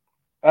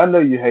 I know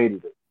you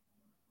hated it.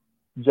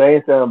 Jay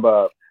and Silent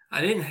Bob. I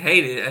didn't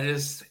hate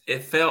it.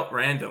 It felt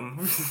random.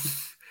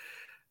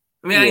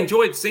 I mean, I Yeah.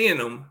 enjoyed seeing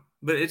them,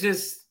 but it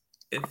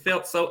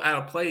felt so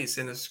out of place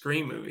in a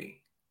Scream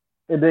movie.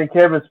 And then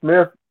Kevin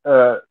Smith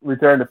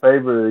returned the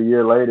favor a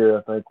year later,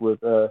 I think, with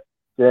Jay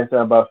and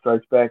Silent Bob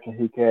Strikes Back, and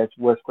he cast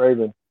Wes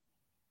Craven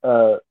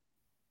uh,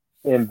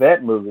 in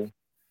that movie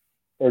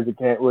as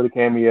with a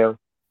cameo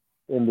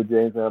in the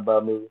Jay and Silent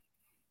Bob movie.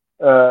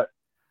 Uh,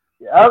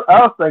 I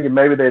was thinking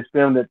maybe they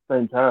filmed at the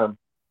same time,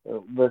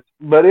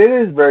 but it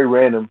is very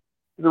random.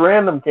 It's a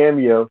random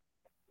cameo.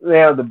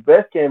 Now the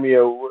best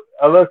cameo,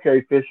 I love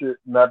Carrie Fisher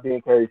not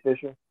being Carrie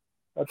Fisher.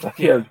 I thought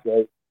that was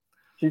great.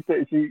 She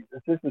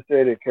sister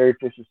said that Carrie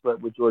Fisher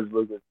slept with George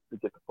Lucas to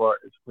get the part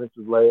as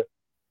Princess Leia.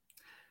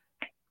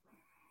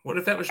 What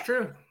if that was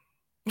true?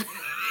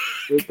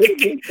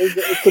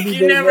 It could be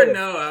You never better.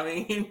 know. I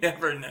mean, you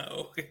never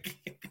know.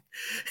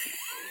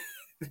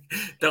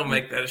 Don't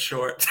make that a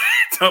short.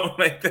 Don't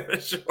make that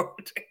a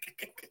short.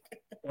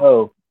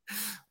 Oh,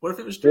 What if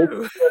it was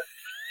true?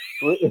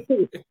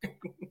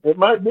 it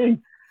might be.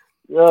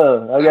 Yeah,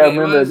 I gotta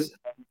remember.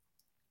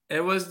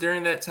 It was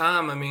during that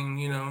time. I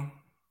mean,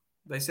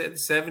 they said the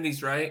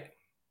 70s, right?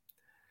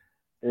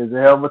 It's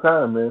a hell of a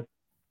time, man.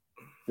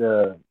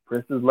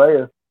 Princess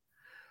Leia.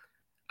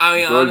 I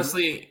mean, George-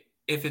 honestly,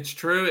 if it's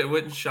true, it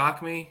wouldn't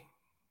shock me.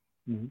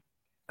 Mhm.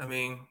 I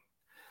mean,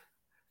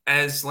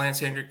 as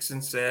Lance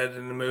Hendrickson said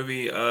in the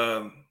movie,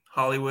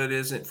 Hollywood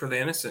isn't for the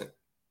innocent.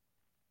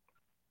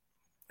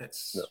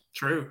 That's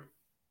true.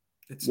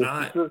 It's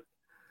not.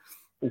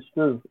 It's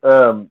true.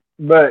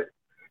 But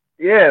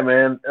yeah,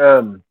 man.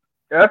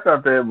 I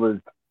thought that was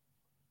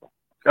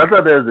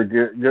a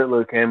good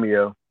little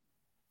cameo.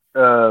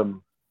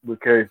 With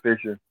Carrie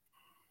Fisher.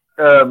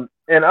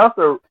 And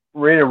also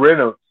Rena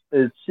Reynolds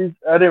I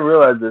didn't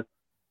realize this.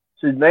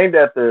 She's named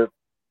after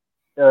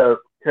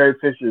Carrie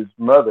Fisher's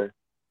mother.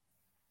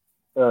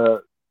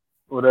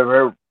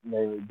 Whatever her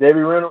name is,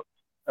 Debbie Reynolds.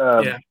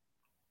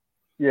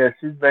 Yeah,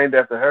 she's named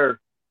after her.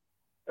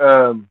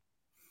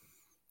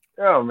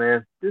 Oh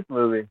man, this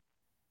movie.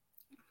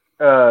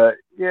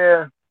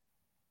 Yeah.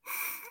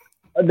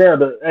 Now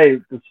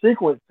the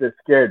sequence that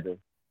scared me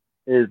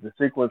is the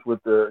sequence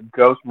with the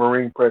ghost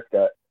Marine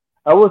Prescott.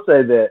 I will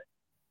say that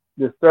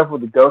the stuff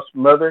with the ghost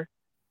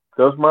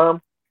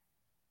mom,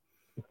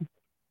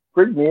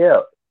 freaked me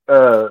out.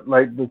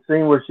 Like the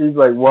scene where she's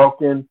like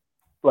walking,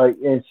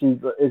 and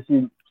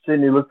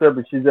Sydney looks up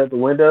and she's at the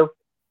window.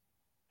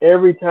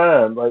 Every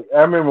time, like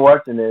I remember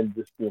watching it and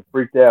just being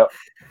freaked out.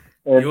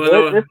 And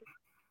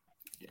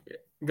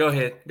Go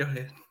ahead.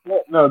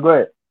 No, go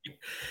ahead.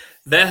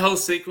 That whole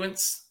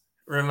sequence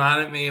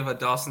reminded me of a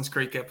Dawson's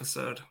Creek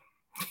episode.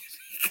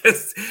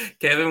 Because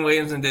Kevin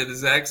Williamson did the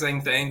exact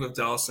same thing with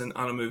Dawson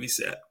on a movie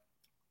set.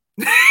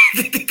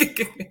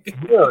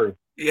 Really?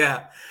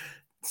 Yeah.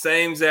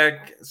 Same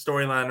exact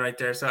storyline right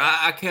there. So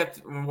I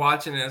kept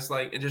watching it. It's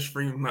like it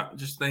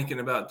just thinking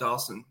about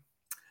Dawson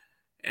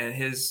and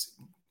his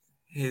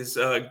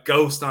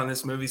ghost on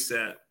this movie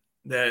set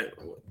that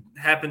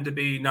happened to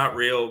be not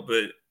real,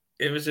 but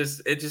it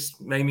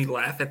just made me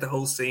laugh at the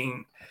whole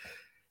scene.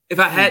 If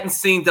I hadn't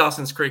seen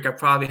Dawson's Creek, I'd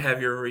probably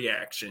have your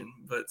reaction.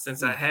 But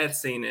since I had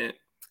seen it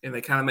and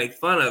they kind of made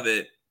fun of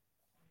it,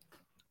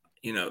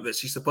 that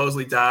she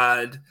supposedly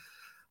died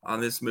on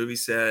this movie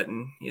set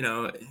and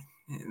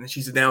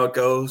she's now a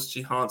ghost.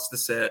 She haunts the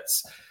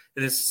sets.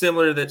 It is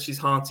similar that she's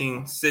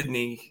haunting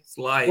Sydney's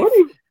life.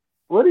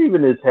 What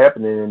even is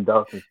happening in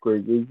Dawson's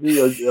Creek? Are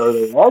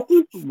they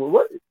actors?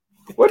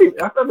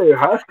 I thought they were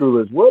high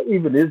schoolers. What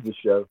even is the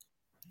show?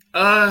 They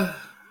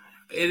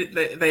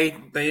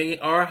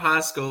are high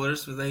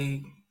schoolers, but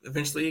they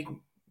eventually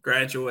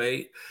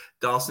graduate.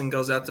 Dawson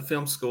goes out to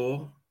film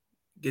school,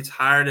 gets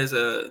hired as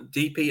a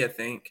DP, I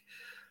think,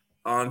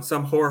 on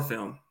some horror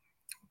film.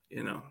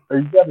 Are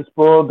you got to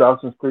spoil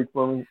Dawson's Creek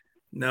for me?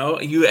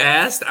 No, you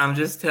asked. I'm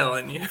just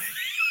telling you.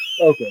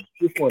 Okay,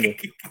 just wondering.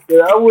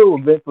 Yeah, I will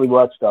eventually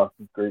watch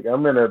Dawson's Creek.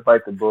 I'm gonna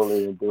bite the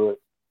bullet and do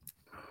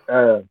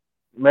it.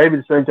 Maybe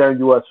the same time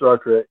you watch Star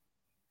Trek.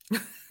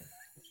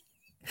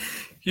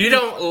 You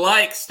don't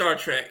like Star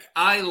Trek.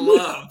 I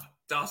love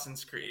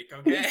Dawson's Creek.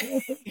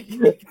 Okay.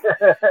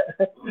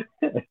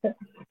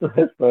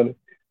 That's funny.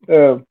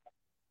 The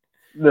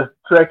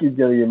Trekkie's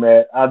gonna get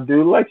mad. I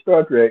do like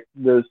Star Trek.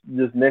 This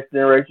Next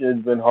Generation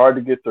has been hard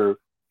to get through.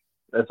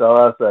 That's all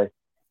I'll say.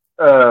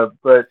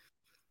 But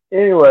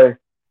anyway,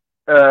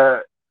 yeah,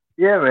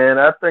 man.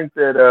 I think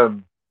that I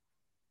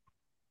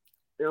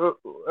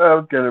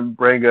was gonna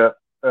bring up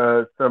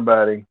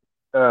somebody.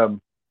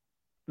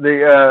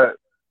 The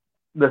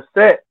the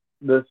set,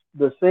 the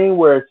scene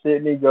where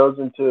Sydney goes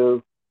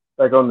into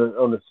like on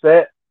the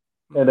set,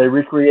 and they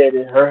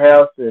recreated her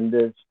house and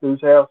then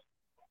Stu's house.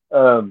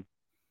 Um,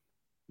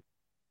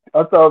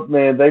 I thought,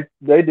 man,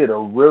 they did a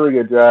really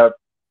good job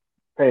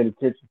paying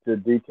attention to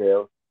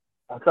details.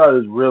 I thought it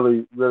was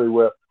really, really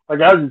well.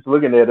 Like I was just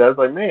looking at it, I was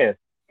like, man,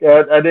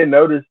 yeah, I didn't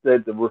notice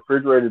that the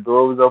refrigerator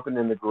door was open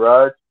in the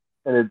garage,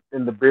 and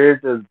the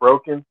bridge was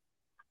broken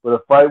where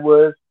the fight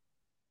was.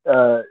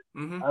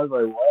 Mm-hmm. I was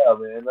like, wow,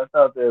 man, I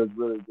thought that was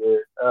really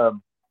good.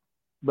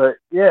 But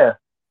yeah,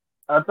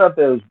 I thought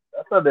that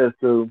was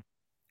cool.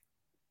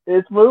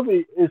 This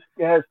movie it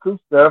has cool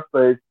stuff,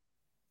 but it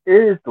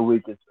is the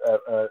weakest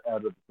out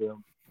of the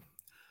film.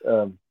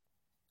 Um,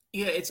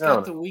 Yeah, it's I don't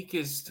got know. the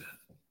weakest.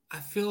 I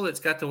feel it's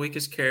got the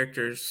weakest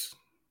characters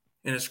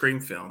in a Scream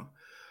film.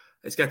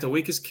 It's got the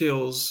weakest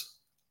kills.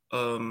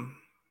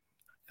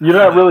 You're I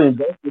don't not know. really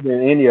invested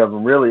in any of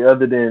them, really,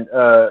 other than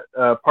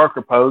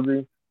Parker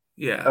Posey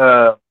Yeah,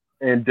 uh,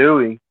 and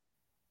Dewey,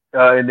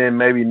 and then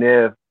maybe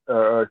Nev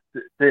or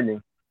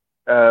Sydney.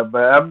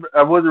 But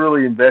I wasn't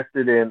really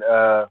invested in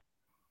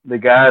the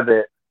guy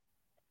that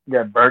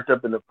got burnt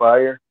up in the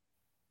fire.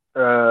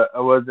 I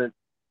wasn't,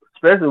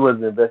 especially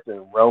wasn't invested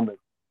in Roman,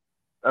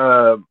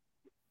 um,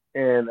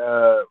 and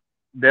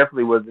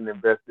definitely wasn't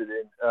invested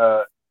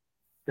in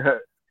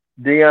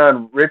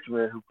Dion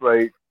Richmond, who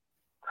played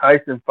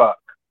Tyson Fox.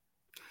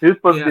 He was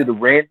supposed to be yeah, the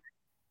Rand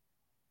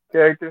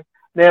character.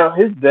 Now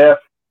his death,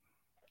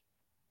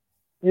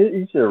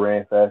 he should have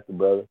ran faster,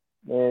 brother.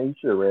 Man, he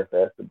should have ran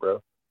faster,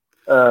 bro.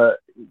 Uh,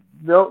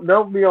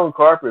 don't be on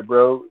carpet,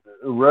 bro.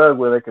 A rug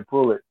where they could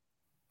pull it.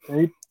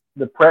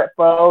 The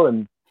pratfall,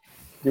 and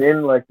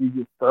then like you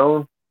get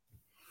thrown.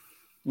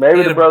 he Maybe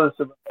had the a brothers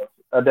survived.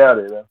 I doubt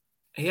it though.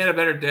 he had a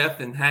better death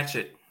than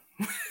Hatchet.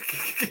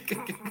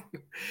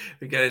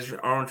 He got his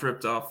arms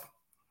ripped off.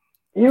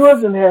 He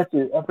wasn't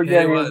Hatchet. I Yeah,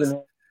 he forgot he was in was.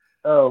 Hatchet.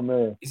 Oh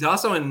man, He's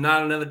also in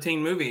Not Another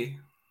Teen Movie.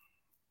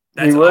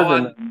 he That's all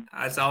I. wasn't.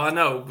 That's all I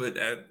know. But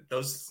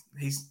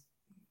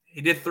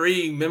he did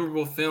three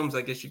memorable films,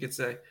 I guess you could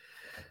say,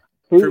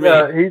 for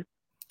me. He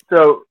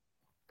so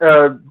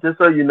just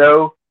so you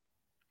know,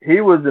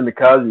 he was in the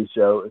Cosby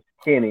Show as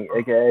Kenny,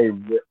 aka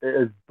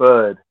as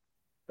Bud,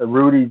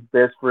 Rudy's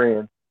best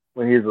friend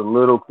when he was a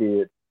little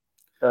kid.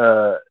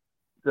 Uh,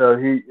 so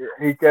he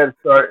got to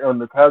start on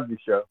the Cosby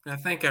Show. I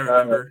think I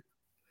Uh, remember.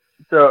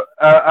 so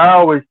I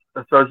always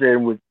associate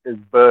him with as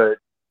Bud.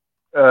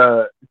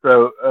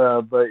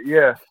 But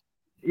yeah,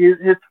 his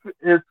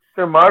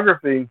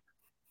filmography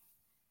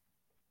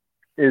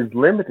is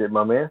limited,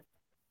 my man.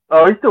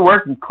 Oh, he's still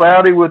working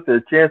Cloudy with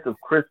a Chance of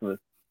Christmas.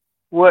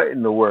 What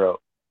in the world?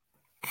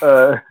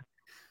 Uh,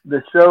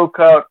 the show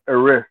called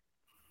Arrest.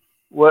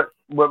 What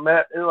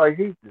Matt like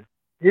he's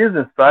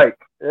in Psych.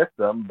 That's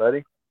something,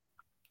 buddy.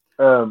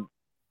 Um,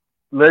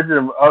 Legend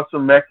of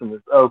Awesome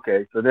Maximus.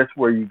 Okay, so that's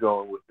where you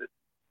going with it.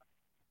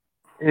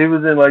 He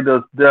was in like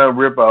those dumb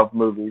rip-off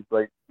movies,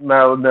 like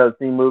Not Another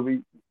Teen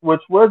Movie,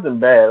 which wasn't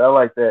bad. I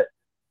like that.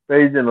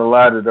 But he's in a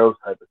lot of those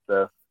type of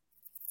stuff.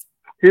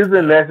 He was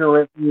in Yeah. National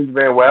Lampoon's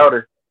Van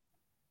Wilder,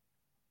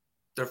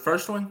 The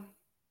first one,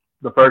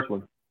 the first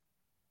one.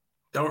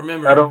 don't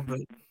I remember. don't But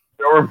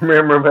don't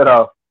remember him at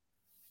all.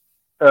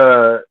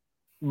 Uh,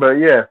 but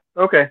yeah,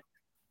 okay.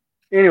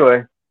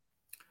 Anyway,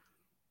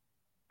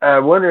 I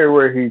wonder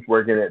where he's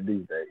working at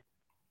these days.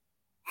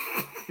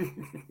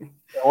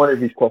 I wonder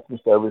if he's customer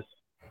service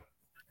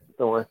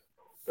somewhere.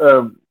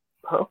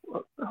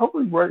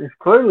 Hopefully he's working. He's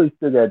clearly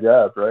still got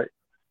jobs, right?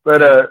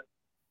 But yeah.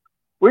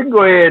 we can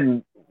go ahead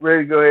and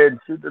ready to go ahead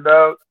and shoot the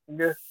dog. I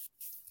guess.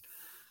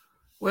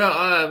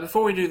 Well,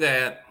 before we do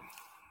that,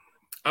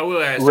 I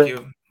will ask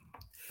you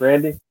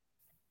Randy,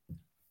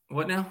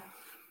 what now?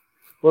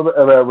 what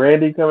about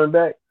Randy coming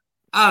back?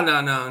 Oh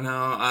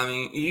no. I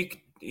mean,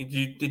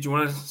 did you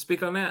want to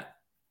speak on that?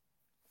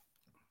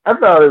 I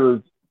thought it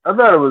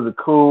was a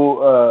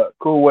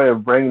cool way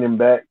of bringing him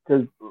back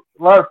because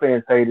a lot of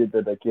fans hated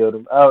that they killed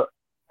him. I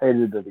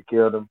hated that they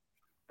killed him.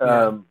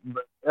 Yeah.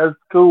 But that's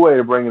a cool way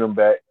of bringing him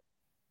back.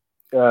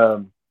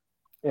 You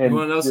And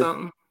want to know just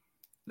something?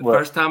 The what?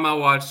 first time I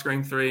watched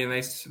Scream 3 and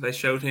they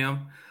showed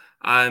him,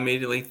 I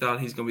immediately thought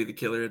he's going to be the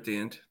killer at the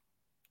end.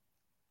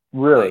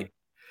 Really?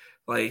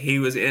 Like he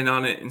was in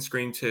on it in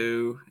Scream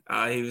 2.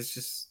 He was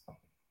just.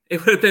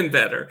 It would have been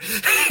better.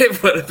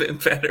 It would have been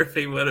better if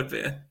he would have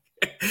been.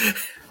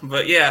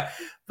 But yeah,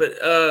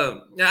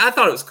 yeah, I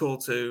thought it was cool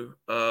too.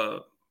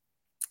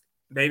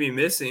 Made me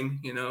miss him,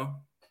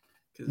 because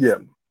Yeah.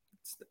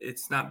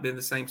 it's not been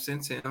the same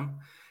since him.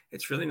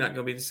 It's really not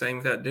going to be the same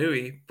without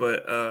Dewey.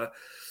 But I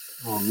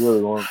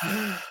really want.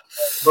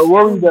 But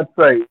what were you going to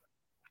say?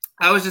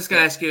 I was just going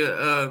to ask you.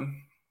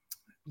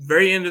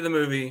 Very end of the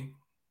movie,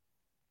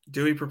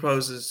 Dewey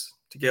proposes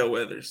to Gail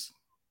Weathers.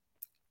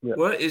 Yeah.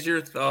 What is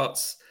your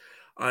thoughts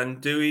on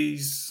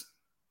Dewey's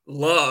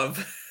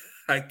love,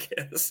 I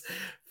guess,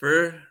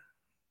 for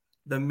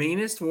the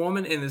meanest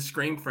woman in the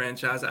Scream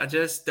franchise? I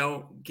just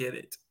don't get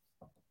it.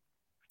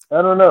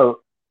 I don't know.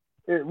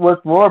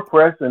 What's more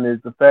pressing is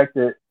the fact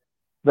that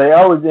they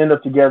always end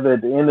up together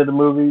at the end of the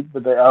movie,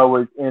 but they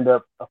always end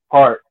up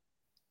apart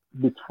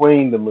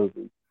between the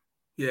movies.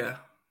 Yeah.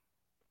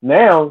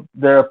 Now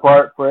they're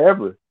apart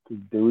forever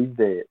because Dewey's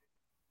dead.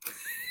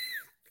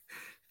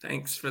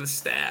 Thanks for the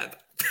stab.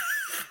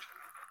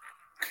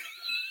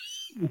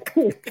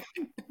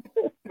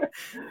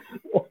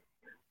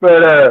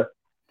 But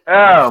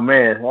oh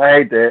man, I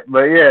hate that.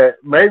 But yeah,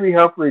 maybe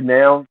hopefully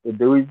now that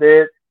Dewey's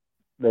dead,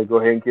 they go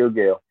ahead and kill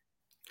Gale.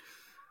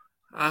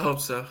 I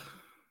hope so.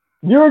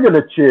 You're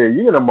gonna cheer.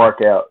 You're gonna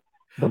mark out.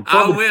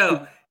 I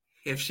will.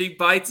 If she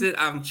bites it,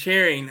 I'm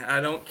cheering.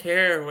 I don't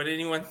care what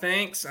anyone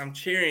thinks. I'm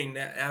cheering.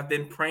 I've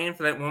been praying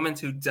for that woman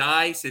to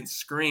die since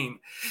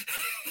Scream.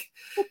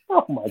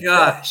 Oh my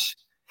Gosh.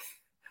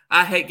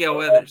 I hate Gale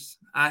Weathers.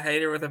 I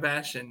hate her with a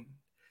passion.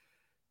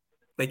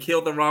 They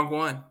killed the wrong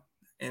one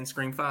in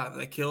Scream 5.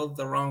 They killed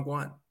the wrong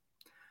one.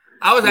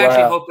 I was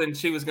actually hoping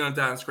she was going to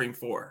die in Scream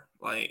 4.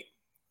 Like,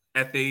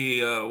 at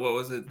the, what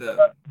was it?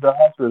 The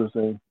hospital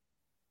scene.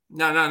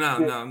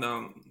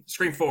 No.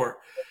 Scream 4.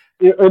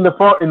 In the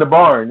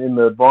barn.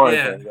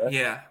 Yeah, thing, right?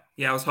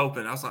 yeah. I was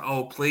hoping. I was like,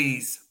 oh,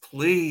 please.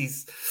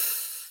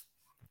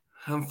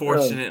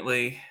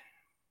 Unfortunately,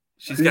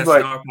 she's got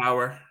star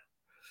power.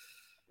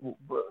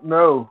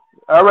 No,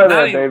 I'd rather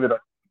have David.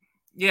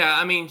 Yeah,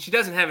 I mean, she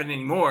doesn't have it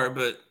anymore,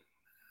 but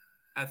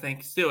I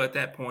think still at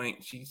that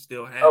point, she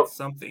still had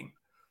something.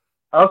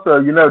 Also,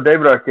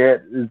 David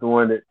Arquette is the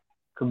one that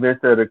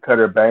convinced her to cut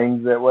her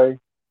bangs that way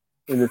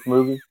in this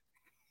movie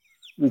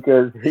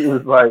because he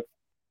was like,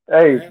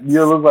 hey,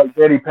 you look like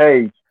Betty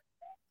Page.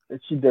 And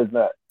she does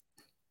not.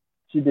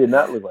 She did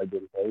not look like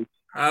Betty Page.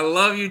 I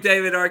love you,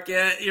 David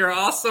Arquette. You're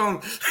awesome.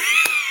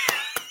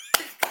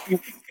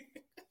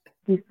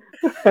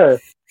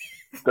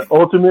 The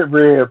ultimate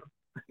rib.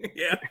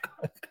 Yeah.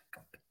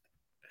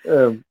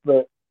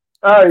 But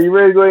all right, you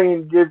ready to go ahead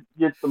and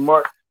get the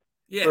mark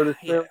for this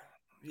film?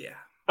 Yeah.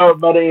 Oh,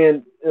 by the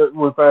end,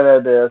 we find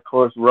out that of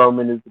course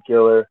Roman is the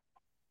killer.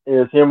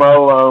 It's him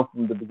all along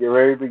from the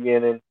very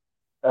beginning.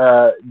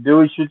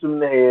 Dewey shoots him in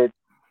the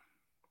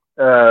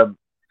head.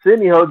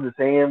 Sidney holds his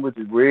hand, which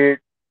is weird.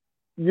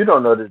 You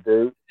don't know this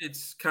dude.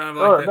 It's kind of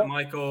like that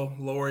Michael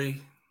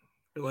Laurie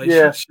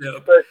relationship. Yeah,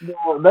 but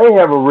they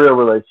have a real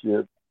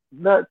relationship.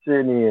 Not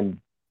Sidney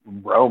and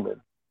Roman.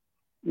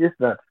 It's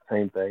not the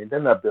same thing. They're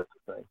not built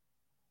the same.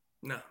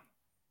 No.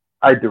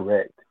 I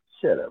direct.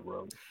 Shut up,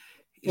 Roman.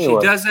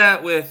 Anyway. She does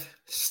that with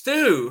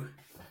Stu.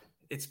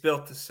 It's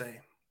built the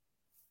same.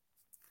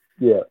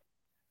 Yeah.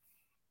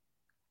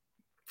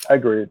 I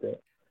agree with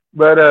that.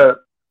 But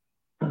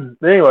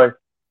anyway,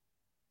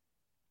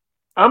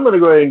 I'm going to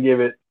go ahead and give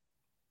it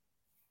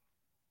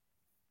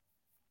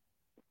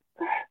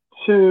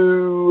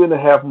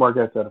 2.5 marks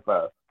out of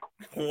 5.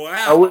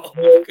 Wow.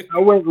 I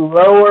went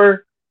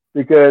lower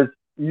because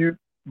you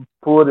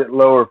pulled it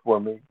lower for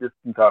me just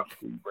from talking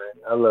to you,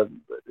 Brandon. I love you,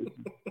 but this is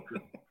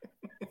true.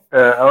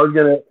 I was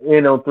going to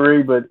end on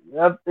 3, but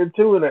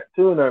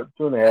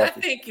 2.5. I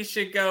think you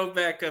should go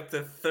back up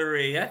to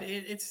 3.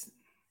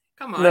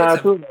 Come on. Nah,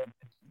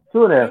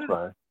 2.5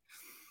 fine.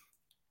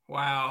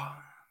 Wow.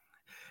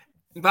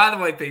 By the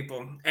way,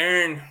 people,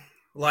 Aaron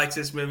likes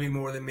this movie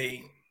more than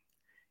me.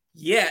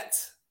 Yet,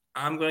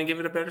 I'm going to give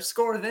it a better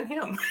score than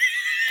him.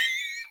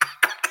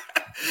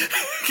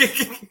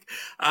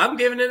 I'm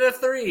giving it a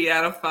 3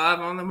 out of 5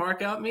 on the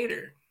markout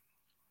meter.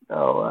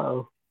 Oh,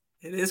 wow.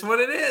 It is what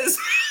it is.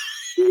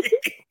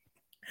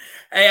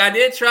 Hey, I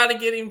did try to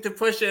get him to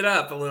push it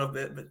up a little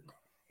bit, but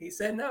he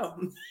said no.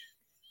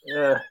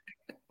 Yeah.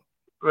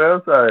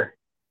 Well, sorry.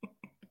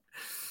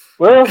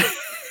 Well,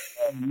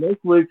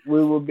 next week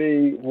we will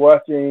be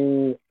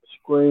watching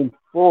Scream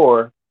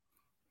 4,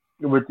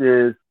 which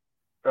is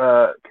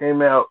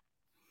came out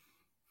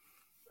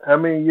how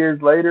many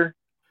years later?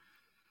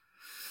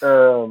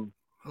 A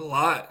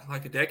lot,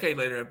 like a decade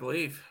later, I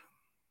believe.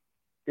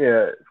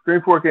 Yeah,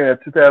 Scream 4 came out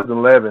in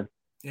 2011.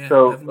 Yeah,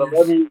 so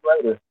 11 years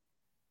later.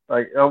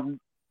 Like,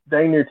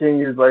 dang near 10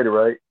 years later,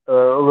 right? A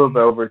little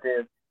bit over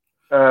 10.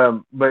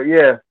 But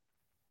yeah.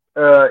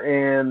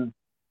 And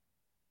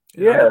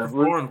yeah.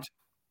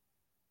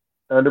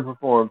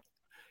 Underperformed.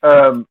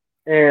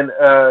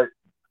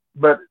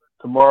 But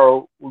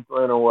tomorrow we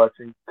plan on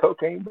watching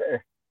Cocaine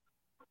Bear.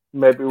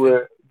 Maybe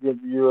we'll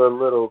give you a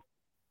little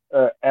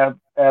out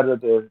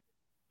of the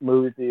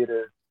movie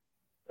theater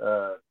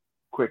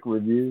quick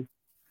review.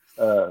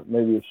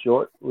 Maybe a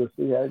short. We'll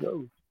see how it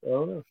goes. I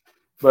don't know.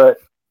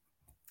 But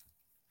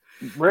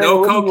Brandon,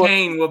 no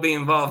cocaine will be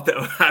involved,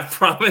 though. I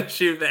promise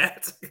you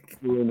that.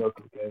 No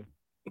cocaine.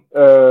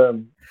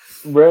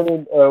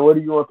 Brandon, what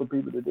do you want the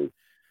people to do?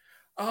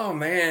 Oh,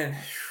 man.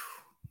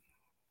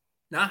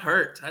 Not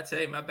hurt. I tell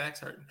you, my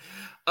back's hurting.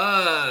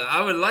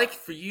 I would like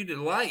for you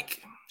to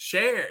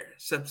share,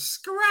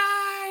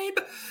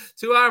 subscribe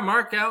to our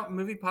Markout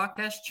Movie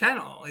Podcast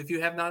channel if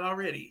you have not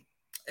already.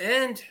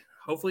 And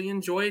hopefully you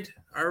enjoyed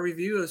our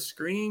review of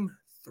Scream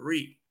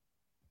 3.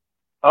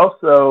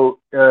 Also,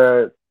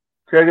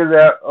 check us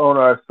out on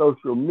our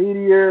social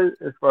media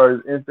as far as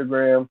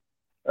Instagram.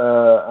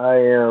 I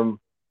am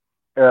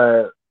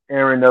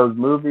Aaron Knows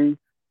Movies.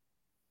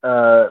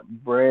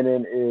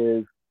 Brandon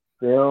is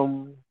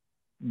film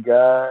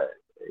guy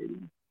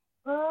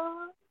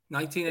 85.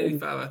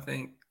 1985, I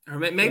think, or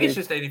maybe it's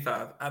just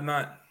 85. I'm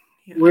not.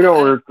 We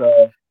don't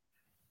recall.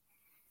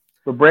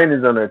 So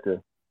Brandon's on there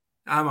too.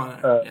 I'm on it.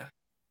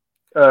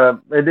 Yeah.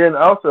 And then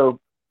also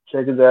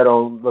check us out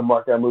on the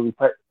Mark Out Movie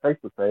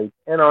Facebook page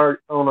and on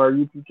our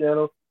YouTube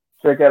channel.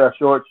 Check out our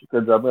shorts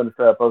because I'm going to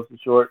try to post a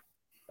short.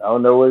 I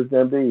don't know what it's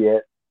going to be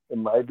yet. It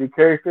might be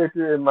Carrie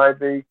Fisher. It might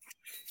be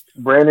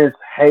Brandon's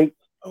hate.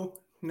 Oh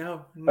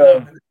no!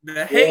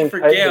 The hate for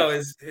Gail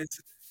is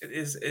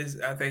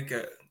I think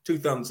 2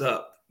 thumbs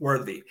up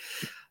worthy.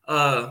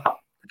 I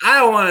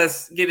don't want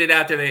to get it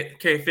out there that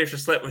Carrie Fisher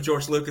slept with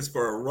George Lucas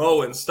for a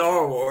role in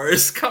Star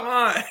Wars. Come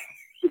on.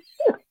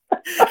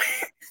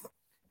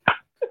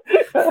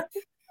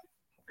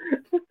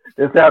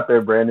 It's out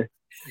there, Brandon.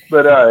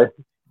 But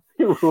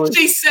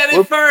she said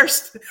it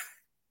first.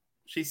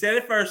 She said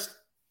it first.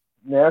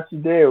 Now she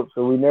did,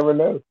 so we never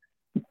know.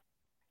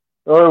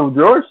 Oh,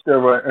 George's still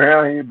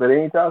around here, but he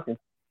ain't talking.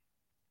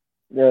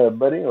 Yeah,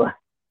 but anyway.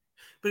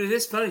 But it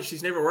is funny.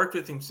 She's never worked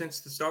with him since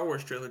the Star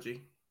Wars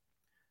trilogy.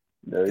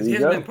 Because he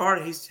hasn't been part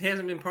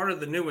of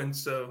the new one,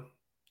 so.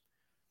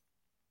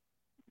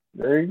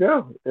 There you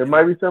go. There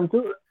might be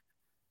something to it.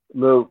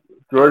 Look,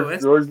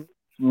 George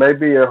may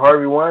be a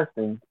Harvey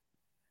Weinstein.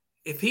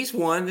 If he's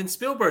one, then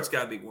Spielberg's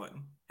got to be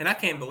one, and I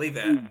can't believe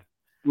that.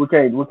 We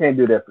can't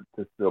do that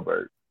to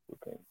Spielberg. We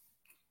can't.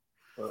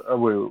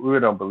 We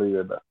don't believe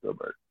it about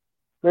Spielberg.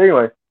 But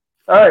anyway,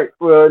 all right.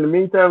 Well, in the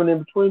meantime and in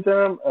between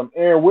time, I'm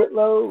Aaron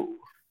Whitlow.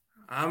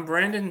 I'm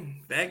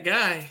Brandon, that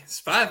guy,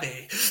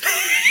 Spivey.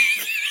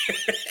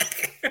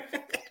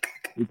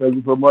 We thank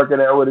you for marking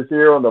out with us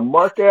here on the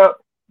Mark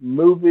Out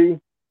Movie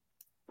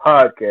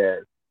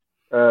Podcast.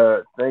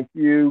 Thank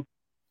you,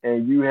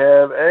 and you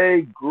have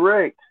a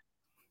great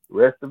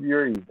rest of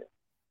your evening.